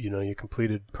quickly you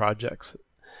completed projects.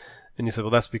 And you said, well,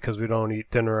 that's because we don't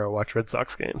eat dinner or watch Red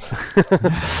Sox games.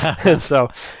 And so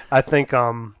I think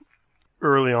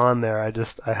early on there,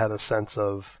 I had a sense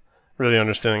of really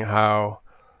understanding how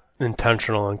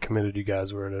intentional and committed you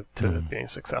guys were to being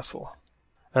successful.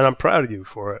 And I'm proud of you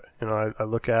for it. You know, I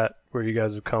look at where you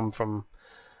guys have come from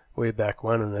way back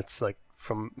when, and it's like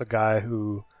from a guy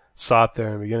who saw it there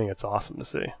in the beginning. It's awesome to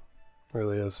see. It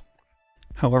really is.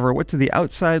 However, what to the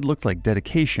outside looked like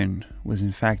dedication was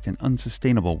in fact an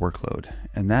unsustainable workload,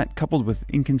 and that, coupled with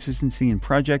inconsistency in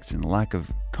projects and lack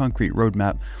of concrete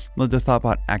roadmap, led to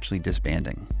Thoughtbot actually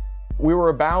disbanding. We were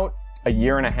about a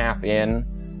year and a half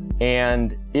in,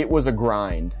 and it was a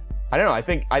grind. I don't know, I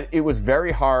think it was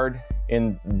very hard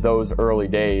in those early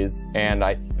days, and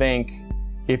I think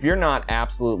if you're not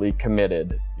absolutely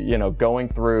committed, going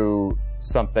through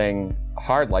something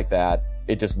hard like that,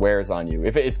 it just wears on you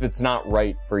if it's not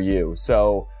right for you.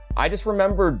 So I just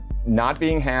remember not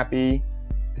being happy,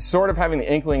 sort of having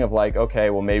the inkling of like, okay,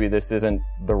 well, maybe this isn't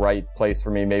the right place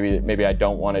for me. Maybe I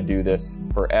don't want to do this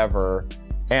forever.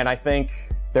 And I think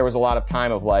there was a lot of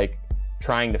time of like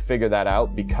trying to figure that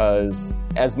out, because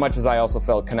as much as I also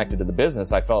felt connected to the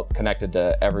business, I felt connected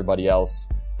to everybody else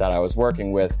that I was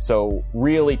working with. So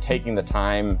really taking the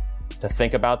time to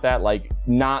think about that, like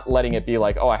not letting it be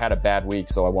like, oh, I had a bad week,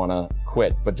 so I want to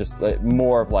quit, but just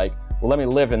more of like, well, let me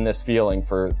live in this feeling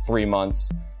for 3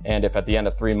 months. And if at the end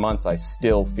of 3 months, I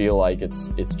still feel like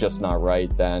it's just not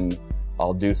right, then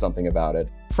I'll do something about it.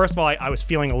 First of all, I was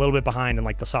feeling a little bit behind in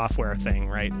like the software thing,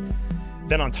 right?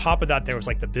 Then on top of that, there was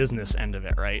like the business end of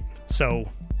it, right? So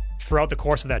throughout the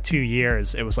course of that 2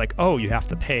 years, it was like, oh, you have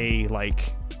to pay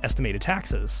like estimated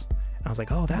taxes. And I was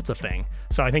like, oh, that's a thing.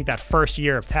 So I think that first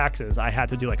year of taxes, I had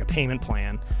to do like a payment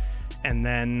plan. And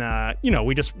then,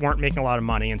 we just weren't making a lot of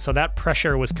money. And so that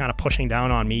pressure was kind of pushing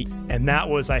down on me. And that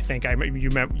was, I think,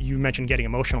 you mentioned getting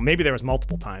emotional. Maybe there was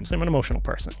multiple times. I'm an emotional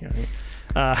person. You know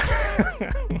what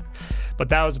I mean? But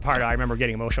that was the part I remember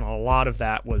getting emotional. A lot of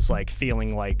that was like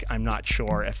feeling like I'm not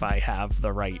sure if I have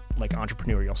the right like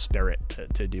entrepreneurial spirit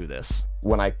to do this.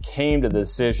 When I came to the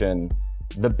decision,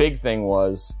 the big thing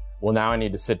was, well, now I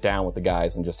need to sit down with the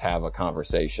guys and just have a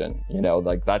conversation.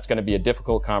 Like that's going to be a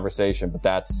difficult conversation, but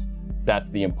that's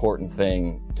the important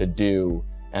thing to do.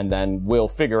 And then we'll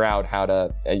figure out how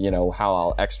to, how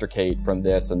I'll extricate from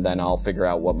this, and then I'll figure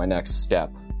out what my next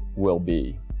step will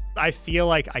be. I feel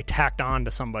like I tacked on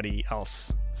to somebody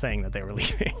else saying that they were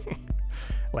leaving.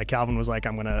 Like Calvin was like,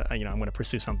 I'm gonna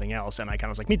pursue something else, and I kind of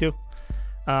was like, me too.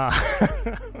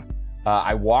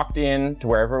 I walked in to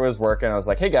wherever I was working. I was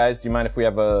like, hey guys, do you mind if we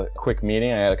have a quick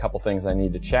meeting? I had a couple things I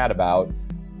need to chat about.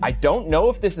 I don't know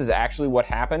if this is actually what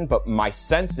happened, but my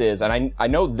sense is, and I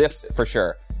know this for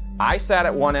sure, I sat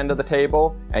at one end of the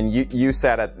table and you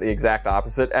sat at the exact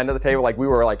opposite end of the table. Like we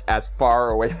were like as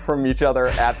far away from each other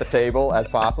at the table as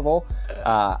possible.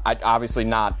 I obviously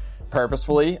not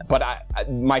purposefully, but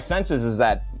my sense is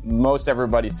that most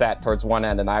everybody sat towards one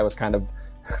end and I was kind of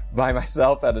by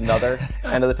myself at another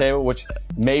end of the table, which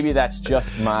maybe that's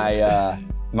just my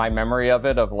memory of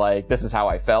it, of like, this is how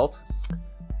I felt.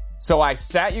 So I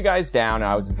sat you guys down,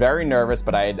 and I was very nervous,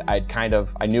 but I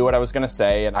knew what I was going to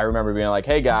say. And I remember being like,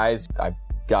 hey guys, I've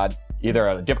got either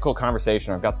a difficult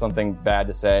conversation or I've got something bad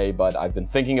to say, but I've been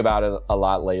thinking about it a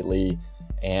lot lately,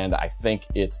 and I think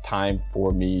it's time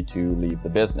for me to leave the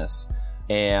business.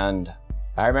 And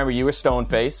I remember you were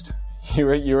stone-faced. You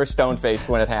were stone-faced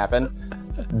when it happened.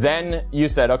 Then you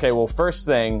said, okay, well, first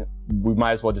thing, we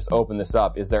might as well just open this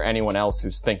up. Is there anyone else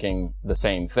who's thinking the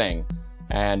same thing?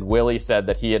 And Willie said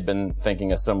that he had been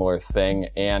thinking a similar thing.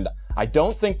 And I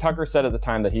don't think Tucker said at the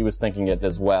time that he was thinking it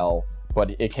as well,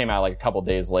 but it came out like a couple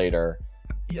days later.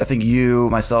 I think you,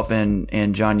 myself, and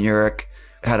John Urich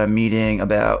had a meeting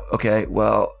about, okay,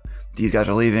 well, these guys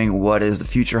are leaving. What does the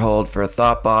future hold for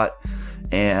Thoughtbot?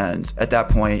 And at that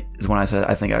point is when I said,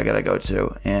 I think I got to go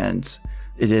too. And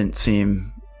it didn't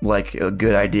seem like a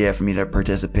good idea for me to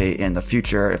participate in the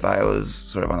future if I was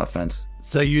sort of on the fence.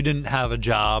 So you didn't have a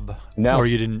job? No. Or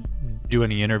you didn't do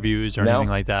any interviews or anything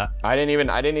like that? I didn't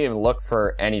even look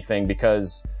for anything,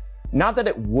 because not that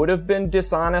it would have been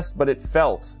dishonest, but it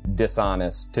felt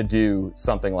dishonest to do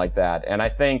something like that. And I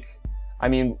think,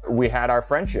 we had our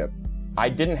friendship. I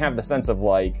didn't have the sense of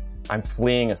like, I'm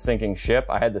fleeing a sinking ship.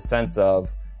 I had the sense of,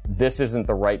 this isn't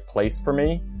the right place for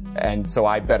me, and so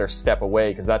I better step away,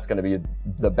 because that's going to be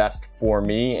the best for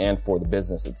me and for the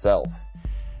business itself.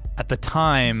 At the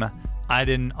time, I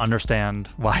didn't understand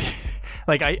why.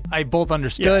 Like I both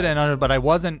understood but I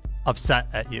wasn't upset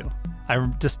at you. I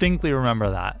distinctly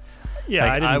remember that. Yeah,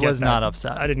 like, I was not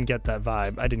upset. I didn't get that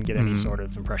vibe. I didn't get any sort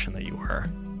of impression that you were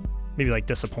maybe like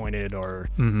disappointed or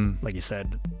like you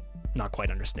said, not quite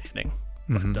understanding.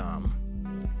 But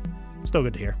still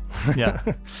good to hear. Yeah.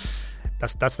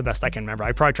 That's the best I can remember.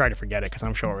 I probably tried to forget it because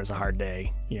I'm sure it was a hard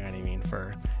day, you know what I mean,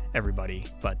 for everybody.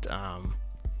 But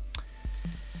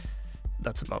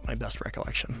that's about my best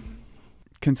recollection.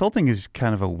 Consulting is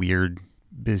kind of a weird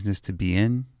business to be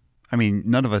in.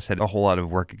 None of us had a whole lot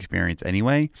of work experience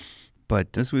anyway,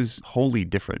 but this was wholly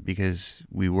different because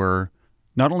we were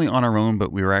not only on our own,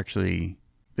 but we were actually,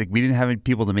 like, we didn't have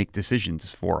people to make decisions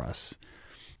for us.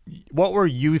 What were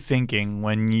you thinking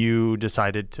when you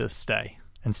decided to stay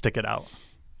and stick it out?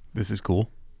 This is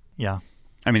cool. Yeah.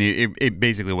 It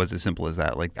basically was as simple as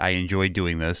that. Like, I enjoy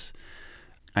doing this.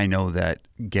 I know that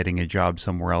getting a job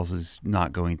somewhere else is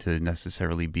not going to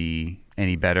necessarily be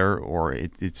any better, or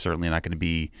it's certainly not going to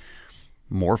be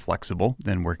more flexible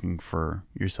than working for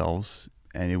yourselves.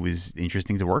 And it was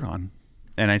interesting to work on.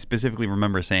 And I specifically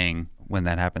remember saying when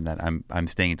that happened that I'm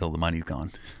staying until the money's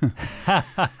gone.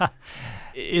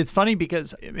 It's funny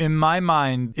because in my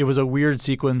mind, it was a weird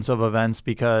sequence of events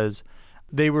because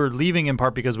they were leaving in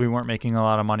part because we weren't making a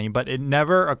lot of money, but it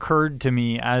never occurred to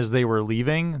me as they were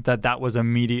leaving that that was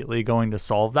immediately going to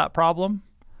solve that problem.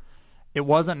 It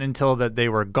wasn't until that they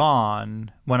were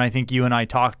gone when I think you and I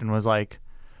talked and was like,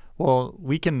 well,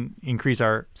 we can increase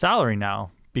our salary now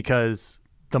because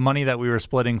the money that we were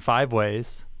splitting 5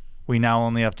 ways, we now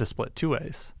only have to split 2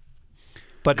 ways.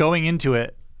 But going into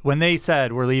it, when they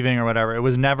said we're leaving or whatever, it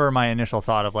was never my initial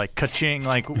thought of like, ka-ching,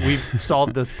 like we've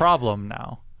solved this problem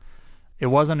now. It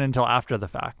wasn't until after the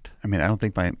fact. I mean, I don't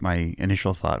think my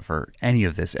initial thought for any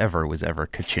of this was ever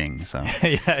ka-ching. So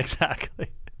yeah, exactly.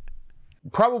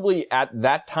 Probably at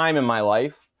that time in my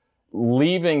life,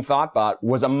 leaving Thoughtbot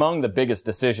was among the biggest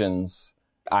decisions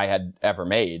I had ever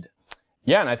made.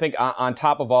 Yeah, and I think on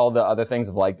top of all the other things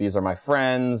of like, these are my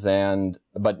friends,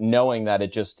 but knowing that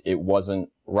it wasn't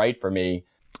right for me.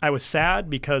 I was sad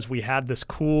because we had this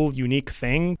cool, unique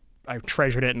thing. I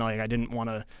treasured it and like I didn't want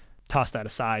to toss that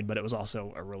aside, but it was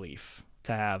also a relief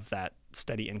to have that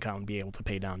steady income, be able to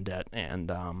pay down debt.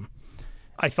 And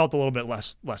I felt a little bit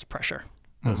less pressure.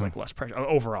 It was like less pressure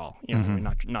overall, you know, I mean,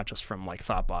 not just from like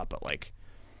Thoughtbot, but like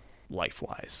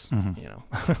life-wise, you know.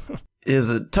 It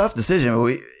was a tough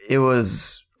decision. It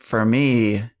was, for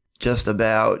me, just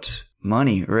about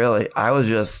money, really. I was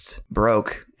just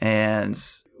broke, and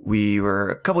we were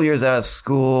a couple years out of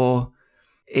school.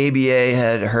 ABA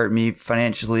had hurt me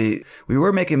financially. We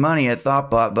were making money at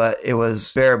Thoughtbot, but it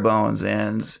was bare bones,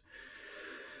 and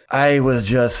I was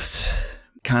just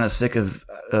kind of sick of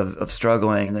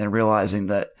struggling, and then realizing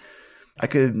that I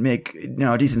could make, you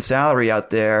know, a decent salary out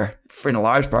there in a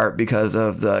large part because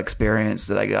of the experience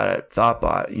that I got at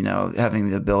Thoughtbot, you know, having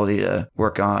the ability to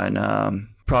work on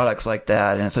products like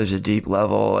that and at such a deep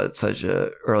level at such a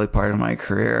early part of my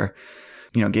career,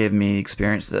 you know, gave me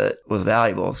experience that was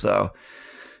valuable. So,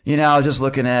 you know, I was just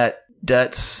looking at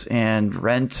debts and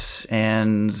rent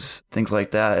and things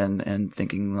like that and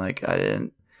thinking like I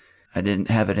didn't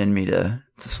have it in me to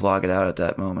slog it out at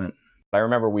that moment. I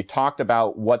remember we talked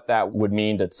about what that would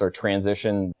mean to sort of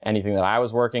transition anything that I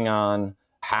was working on,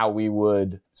 how we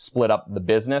would split up the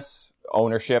business,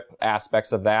 ownership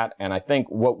aspects of that. And I think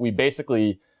what we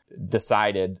basically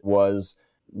decided was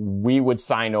we would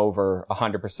sign over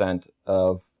 100%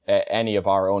 of any of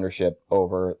our ownership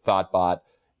over Thoughtbot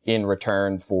in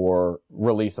return for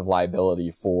release of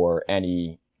liability for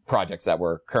any projects that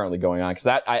were currently going on.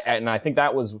 I think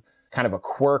that was kind of a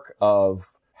quirk of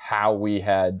how we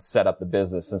had set up the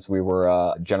business. Since we were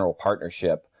a general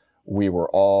partnership, we were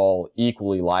all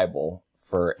equally liable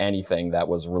for anything that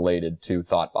was related to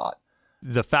Thoughtbot.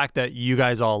 The fact that you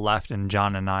guys all left and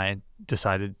John and I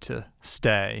decided to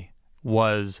stay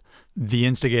was the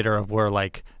instigator of where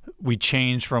like we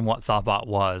changed from what Thoughtbot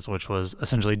was, which was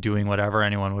essentially doing whatever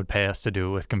anyone would pay us to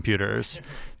do with computers,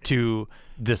 to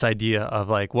this idea of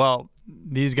like, well,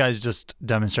 these guys just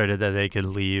demonstrated that they could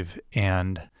leave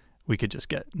and we could just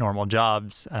get normal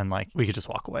jobs and like we could just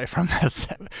walk away from this.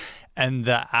 And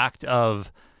the act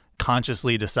of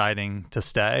consciously deciding to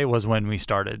stay was when we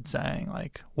started saying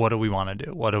like, what do we want to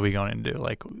do? What are we going to do?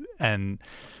 Like, and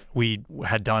we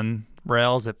had done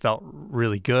Rails. It felt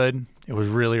really good. It was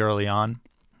really early on.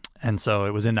 And so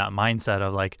it was in that mindset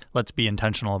of like, let's be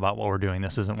intentional about what we're doing.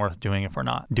 This isn't worth doing if we're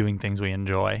not doing things we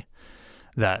enjoy.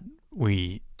 That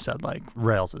we said like,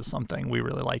 Rails is something, we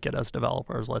really like it as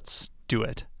developers. Let's do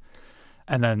it.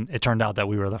 And then it turned out that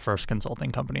we were the first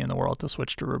consulting company in the world to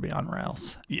switch to Ruby on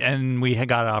Rails. And we had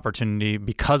got an opportunity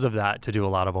because of that to do a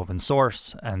lot of open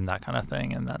source and that kind of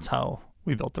thing. And that's how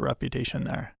we built the reputation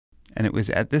there. And it was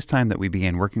at this time that we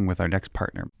began working with our next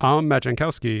partner. I'm Matt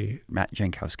Jankowski. Matt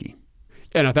Jankowski.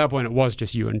 And at that point, it was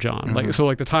just you and John. Like, so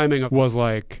like the timing was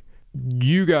like,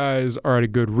 you guys are at a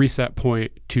good reset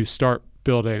point to start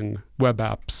building web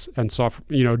apps and software,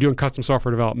 you know, doing custom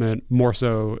software development more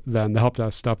so than the help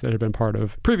desk stuff that had been part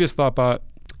of previous Thoughtbot.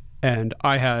 And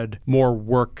I had more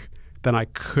work than I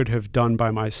could have done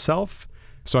by myself.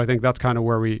 So I think that's kind of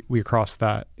where we crossed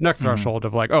that next threshold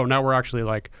of like, oh, now we're actually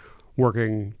like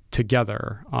working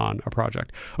together on a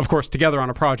project. Of course, together on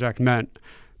a project meant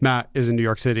Matt is in New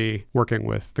York City working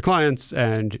with the clients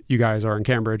and you guys are in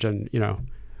Cambridge and, you know,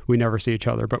 we never see each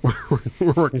other, but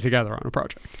we're working together on a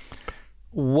project.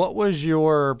 What was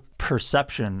your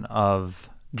perception of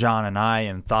John and I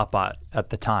and Thoughtbot at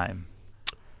the time?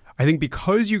 I think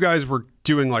because you guys were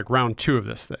doing like round 2 of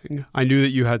this thing, I knew that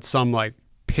you had some like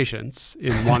patience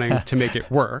in wanting to make it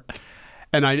work.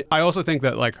 And I also think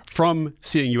that like from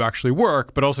seeing you actually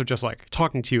work, but also just like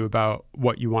talking to you about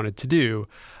what you wanted to do,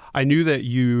 I knew that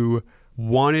you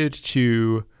wanted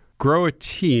to grow a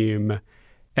team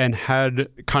and had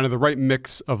kind of the right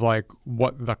mix of like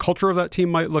what the culture of that team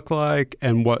might look like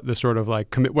and what the sort of like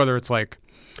commit, whether it's like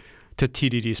to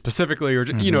TDD specifically or,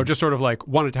 you know, just sort of like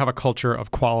wanted to have a culture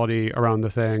of quality around the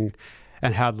thing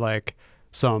and had like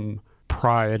some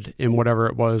pride in whatever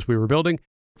it was we were building.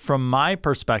 From my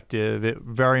perspective, it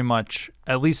very much,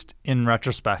 at least in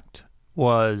retrospect,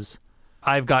 was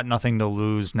I've got nothing to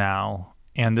lose now,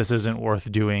 and this isn't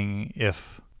worth doing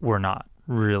if we're not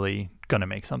really going to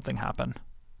make something happen.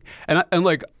 And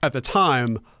like at the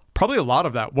time, probably a lot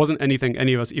of that wasn't anything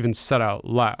any of us even said out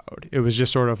loud. It was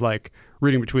just sort of like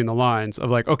reading between the lines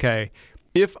of like, okay,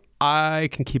 if I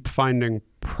can keep finding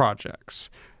projects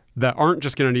that aren't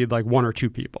just going to need like 1 or 2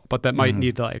 people, but that might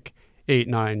need like 8,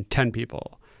 9, 10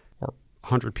 people or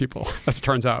 100 people, as it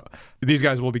turns out, these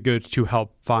guys will be good to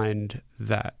help find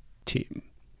that team.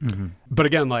 But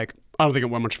again, like, I don't think it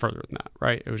went much further than that,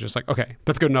 right? It was just like, okay,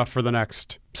 that's good enough for the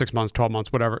next 6 months, 12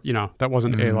 months, whatever. You know, that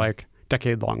wasn't a like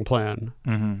decade-long plan.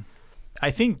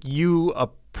 I think you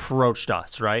approached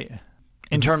us, right?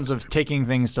 In terms of taking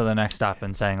things to the next step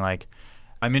and saying like,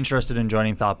 I'm interested in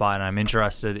joining Thoughtbot and I'm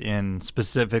interested in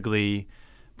specifically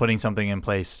putting something in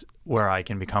place where I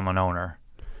can become an owner.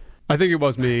 I think it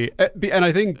was me. And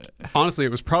I think, honestly,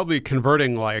 it was probably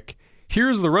converting like,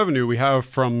 here's the revenue we have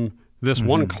from this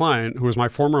one client who was my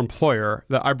former employer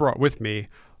that I brought with me.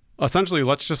 Essentially,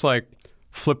 let's just like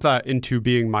flip that into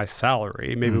being my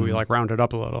salary. Maybe we like round it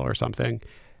up a little or something.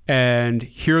 And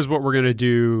here's what we're going to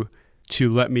do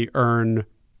to let me earn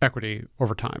equity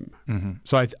over time.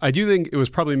 So I do think it was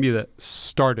probably me that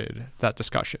started that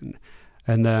discussion.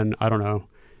 And then, I don't know,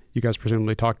 you guys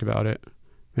presumably talked about it.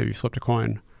 Maybe flipped a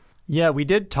coin. Yeah, we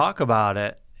did talk about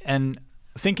it. And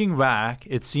thinking back,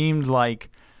 it seemed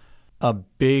like a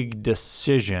big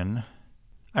decision.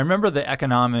 I remember the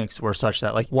economics were such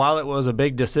that, like, while it was a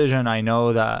big decision, I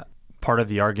know that part of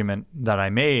the argument that I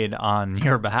made on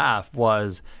your behalf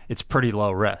was it's pretty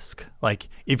low risk. Like,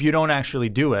 if you don't actually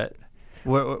do it,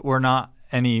 we're not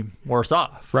any worse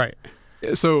off. Right.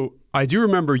 So I do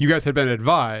remember you guys had been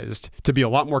advised to be a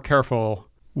lot more careful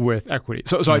with equity.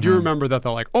 So I do remember that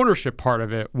the like ownership part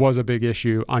of it was a big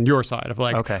issue on your side of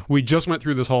like, okay, we just went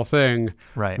through this whole thing.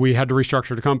 Right. We had to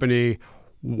restructure the company.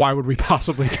 Why would we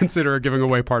possibly consider giving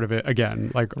away part of it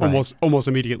again? Like almost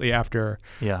immediately after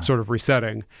sort of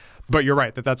resetting. But you're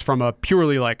right, that's from a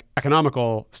purely like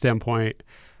economical standpoint.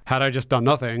 Had I just done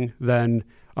nothing, then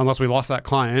unless we lost that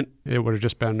client, it would have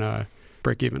just been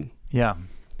break even. Yeah.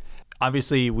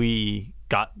 Obviously we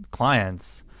got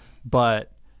clients,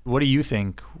 but what do you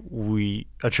think we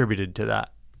attributed to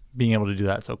that, being able to do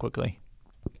that so quickly?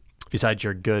 Besides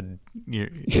you're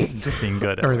just being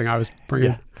good at everything I was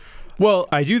bringing. Yeah. Well,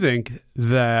 I do think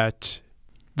that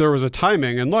there was a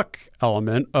timing and luck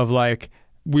element of like,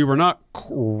 we were not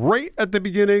great at the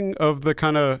beginning of the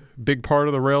kind of big part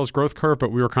of the Rails growth curve,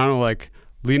 but we were kind of like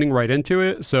leaning right into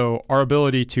it. So our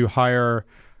ability to hire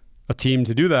a team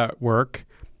to do that work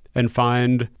and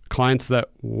find clients that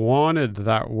wanted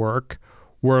that work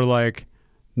were like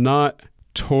not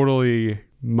totally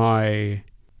my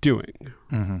doing,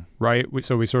 right?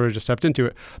 So we sort of just stepped into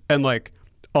it. And like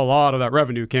a lot of that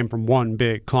revenue came from one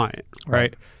big client,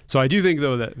 right? So I do think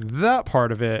though that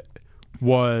part of it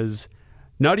was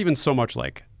not even so much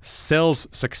like sales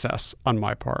success on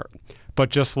my part, but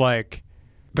just like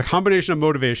the combination of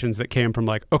motivations that came from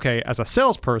like, okay, as a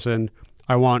salesperson,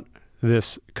 I want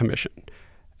this commission.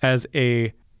 As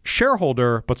a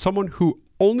shareholder, but someone who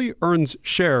only earns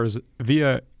shares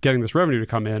via getting this revenue to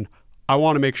come in, I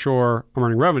want to make sure I'm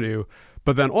earning revenue.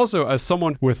 But then also as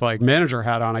someone with like manager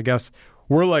hat on, I guess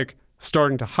we're like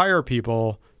starting to hire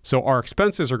people. So our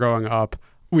expenses are going up.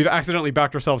 We've accidentally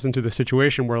backed ourselves into the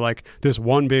situation where like this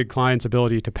one big client's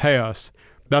ability to pay us,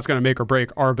 that's going to make or break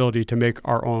our ability to make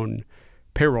our own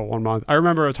payroll one month. I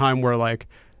remember a time where like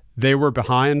they were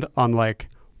behind on like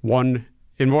one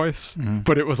invoice,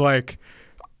 but it was like,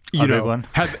 you know, big one.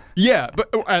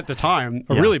 But at the time,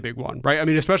 a really big one, right? I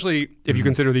mean, especially if you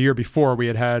consider the year before we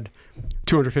had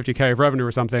 $250K of revenue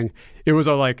or something, it was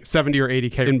a like 70 or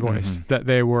 80K invoice that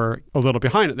they were a little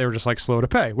behind it. They were just like slow to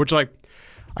pay, which like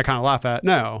I kind of laugh at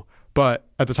now. But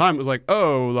at the time it was like,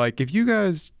 oh, like if you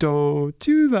guys don't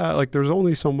do that, like there's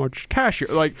only so much cash here.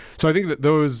 Like, so I think that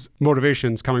those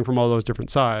motivations coming from all those different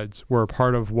sides were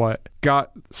part of what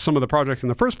got some of the projects in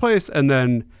the first place. And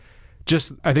then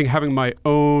just, I think having my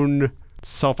own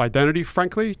self-identity,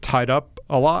 frankly, tied up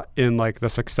a lot in like the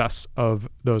success of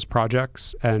those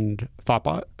projects and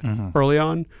Thoughtbot early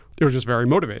on. It was just very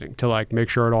motivating to like make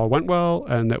sure it all went well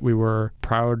and that we were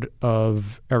proud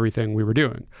of everything we were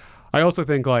doing. I also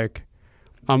think like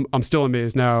I'm still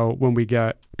amazed now when we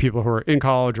get people who are in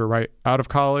college or right out of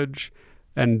college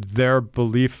and their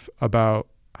belief about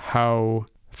how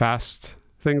fast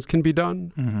things can be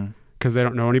done because they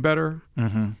don't know any better.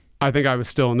 I think I was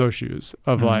still in those shoes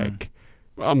of like,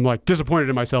 I'm like disappointed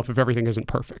in myself if everything isn't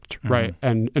perfect, right?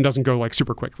 And doesn't go like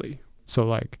super quickly. So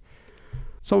like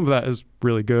some of that is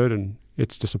really good and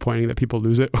it's disappointing that people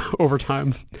lose it over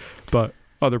time. But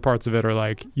other parts of it are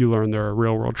like you learn there are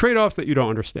real world trade-offs that you don't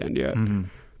understand yet.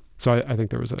 So I think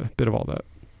there was a bit of all that.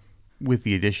 With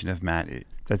the addition of Matt,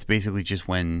 that's basically just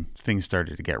when things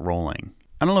started to get rolling.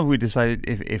 I don't know if we decided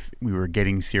if we were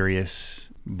getting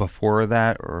serious before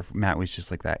that or if Matt was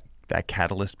just like that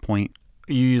catalyst point.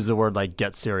 You use the word like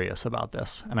get serious about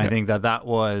this. And I think that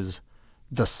was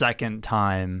the second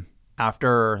time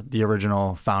after the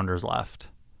original founders left,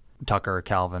 Tucker,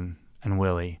 Calvin, and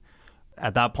Willie.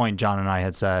 At that point, John and I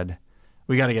had said,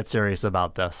 we got to get serious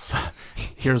about this.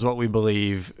 Here's what we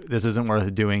believe. This isn't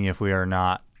worth doing if we are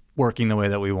not working the way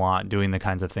that we want, doing the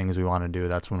kinds of things we want to do.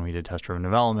 That's when we did test-driven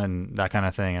development, that kind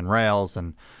of thing, and Rails.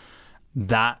 And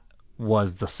that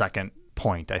was the second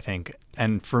point, I think.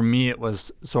 And for me, it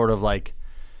was sort of like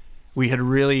we had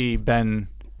really been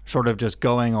sort of just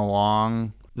going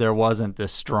along. There wasn't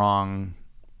this strong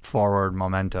forward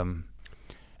momentum.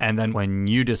 And then when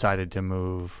you decided to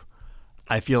move,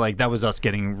 I feel like that was us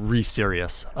getting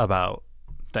re-serious about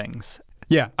things.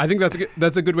 Yeah, I think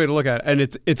that's a good way to look at it. And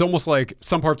it's almost like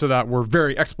some parts of that were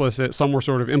very explicit, some were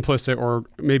sort of implicit or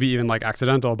maybe even like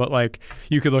accidental. But like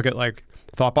you could look at like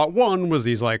Thoughtbot 1 was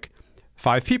these like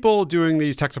 5 people doing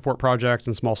these tech support projects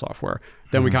and small software.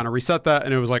 Then we kind of reset that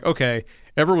and it was like, okay,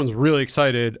 everyone's really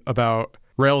excited about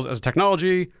Rails as a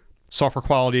technology, software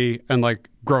quality, and like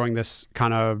growing this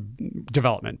kind of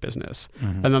development business.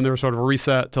 And then there was sort of a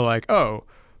reset to like, oh,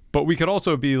 but we could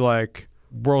also be like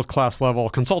world-class level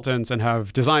consultants and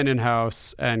have design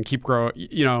in-house and keep growing.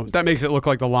 You know, that makes it look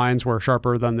like the lines were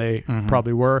sharper than they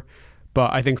probably were.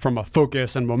 But I think from a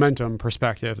focus and momentum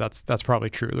perspective, that's probably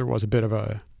true. There was a bit of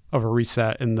a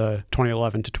reset in the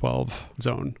 2011 to 12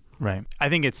 zone. Right. I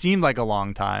think it seemed like a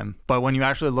long time, but when you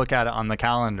actually look at it on the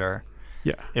calendar,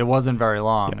 it wasn't very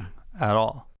long at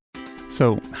all.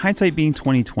 So hindsight being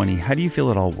 2020, how do you feel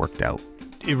it all worked out?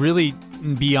 It really,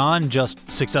 beyond just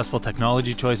successful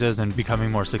technology choices and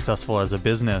becoming more successful as a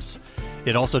business,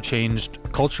 it also changed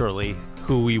culturally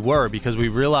who we were, because we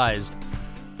realized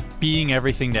being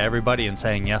everything to everybody and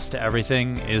saying yes to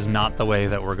everything is not the way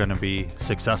that we're going to be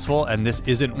successful. And this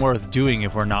isn't worth doing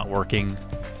if we're not working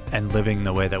and living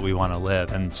the way that we want to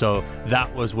live. And so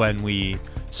that was when we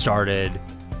started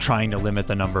trying to limit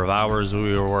the number of hours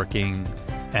we were working,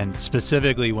 and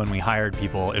specifically when we hired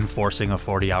people, enforcing a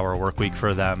 40-hour work week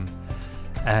for them.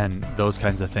 And those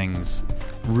kinds of things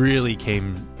really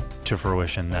came to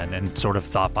fruition then, and sort of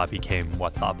Thoughtbot became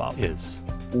what Thoughtbot is.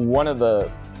 One of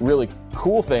the really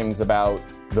cool things about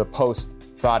the post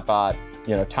Thoughtbot,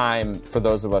 time for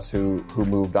those of us who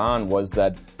moved on was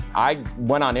that I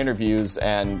went on interviews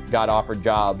and got offered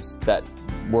jobs that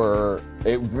were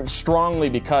strongly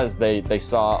because they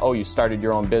saw, oh, you started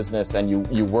your own business and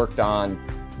you worked on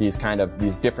these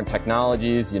different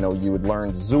technologies. You would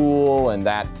learn Zool, and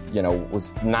that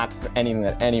was not anything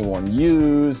that anyone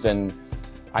used, and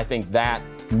I think that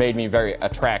made me very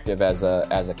attractive as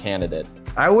a candidate.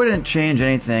 I wouldn't change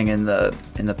anything in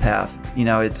the path.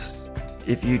 It's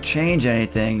if you change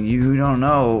anything, you don't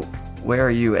know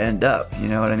where you end up. You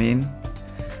know what I mean?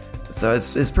 So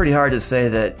it's pretty hard to say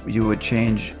that you would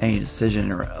change any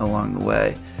decision along the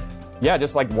way. Yeah,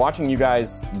 just like watching you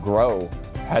guys grow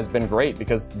has been great,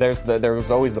 because there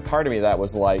was always the part of me that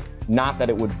was like, not that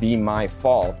it would be my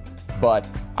fault, but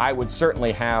I would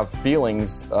certainly have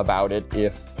feelings about it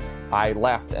if I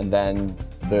left and then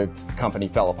the company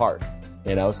fell apart.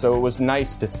 So it was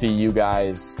nice to see you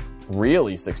guys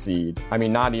really succeed. I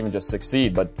mean, not even just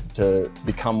succeed, but to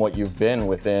become what you've been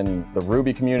within the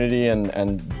Ruby community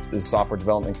and the software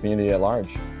development community at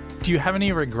large. Do you have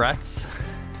any regrets?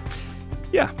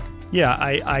 Yeah,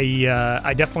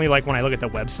 I definitely, like, when I look at the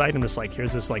website, I'm just like,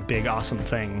 here's this like big awesome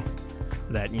thing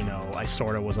that I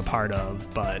sort of was a part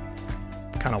of, but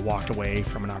kind of walked away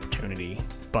from an opportunity.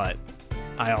 But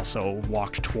I also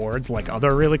walked towards like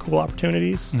other really cool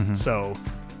opportunities. So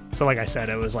like I said,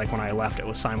 it was like when I left, it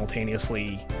was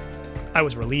simultaneously, I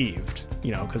was relieved,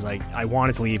 because I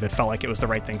wanted to leave. It felt like it was the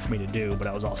right thing for me to do, but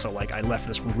I was also like, I left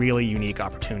this really unique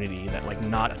opportunity that like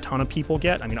not a ton of people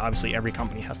get. I mean, obviously every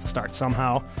company has to start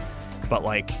somehow, but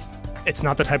like, it's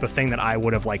not the type of thing that I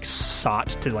would have like sought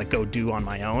to like go do on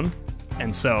my own.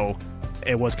 And so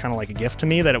it was kind of like a gift to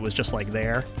me that it was just like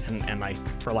there. And I,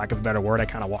 for lack of a better word, I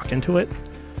kind of walked into it.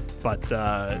 But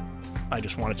I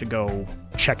just wanted to go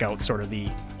check out sort of the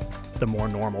more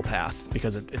normal path,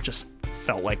 because it just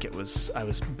felt like I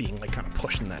was being like kind of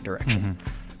pushed in that direction.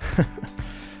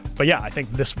 But yeah, I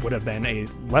think this would have been a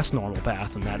less normal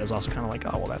path, and that is also kind of like,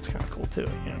 oh, well, that's kind of cool too. You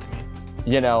know what I mean?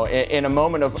 You know, in a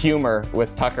moment of humor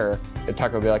with Tucker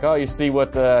will be like, oh, you see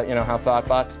what, how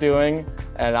Thoughtbot's doing?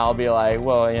 And I'll be like,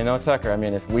 well, Tucker, I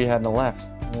mean, if we hadn't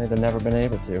left, we'd have never been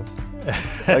able to.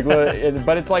 Like,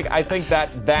 but it's like, I think that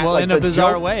well, like, in a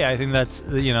bizarre way, I think that's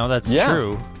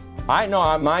true. I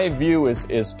know my view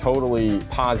is totally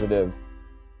positive.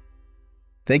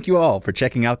 Thank you all for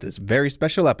checking out this very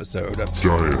special episode of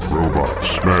Giant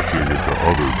Robots Smashing into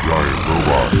Other Giant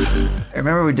Robots. I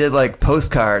remember we did like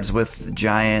postcards with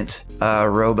giant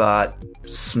robot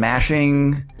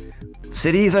smashing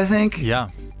cities, I think. Yeah.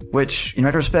 Which, in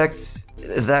retrospect,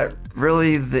 is that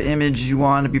really the image you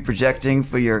want to be projecting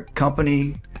for your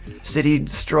company, City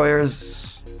Destroyers?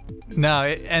 No,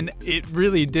 it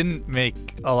really didn't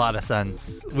make a lot of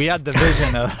sense. We had the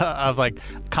vision of like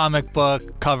comic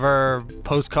book, cover,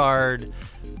 postcard,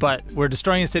 but we're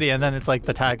destroying a city, and then it's like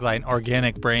the tagline,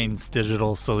 Organic Brains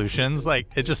Digital Solutions. Like,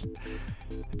 it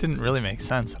didn't really make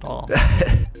sense at all.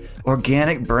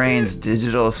 Organic Brains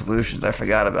Digital Solutions. I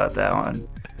forgot about that one.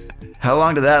 How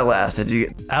long did that last? That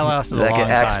lasted a long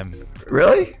time.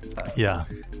 Really? Yeah,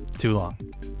 too long.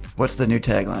 What's the new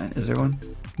tagline? Is there one?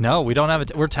 No, we don't have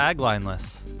it. We're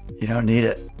tagline-less. You don't need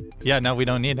it. Yeah, no, we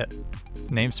don't need it.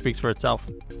 Name speaks for itself.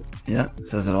 Yeah,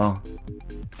 says it all.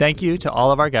 Thank you to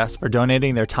all of our guests for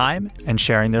donating their time and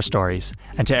sharing their stories,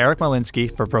 and to Eric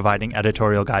Malinsky for providing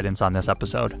editorial guidance on this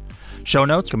episode. Show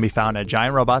notes can be found at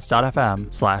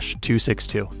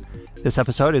giantrobots.fm/262. This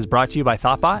episode is brought to you by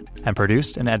Thoughtbot and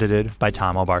produced and edited by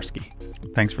Tom Obarski.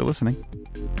 Thanks for listening.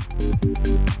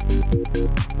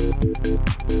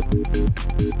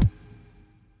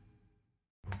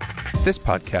 This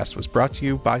podcast was brought to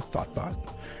you by Thoughtbot.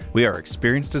 We are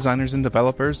experienced designers and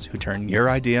developers who turn your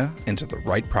idea into the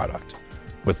right product.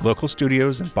 With local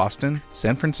studios in Boston,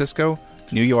 San Francisco,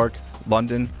 New York,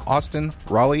 London, Austin,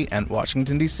 Raleigh, and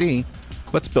Washington, D.C.,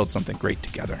 let's build something great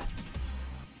together.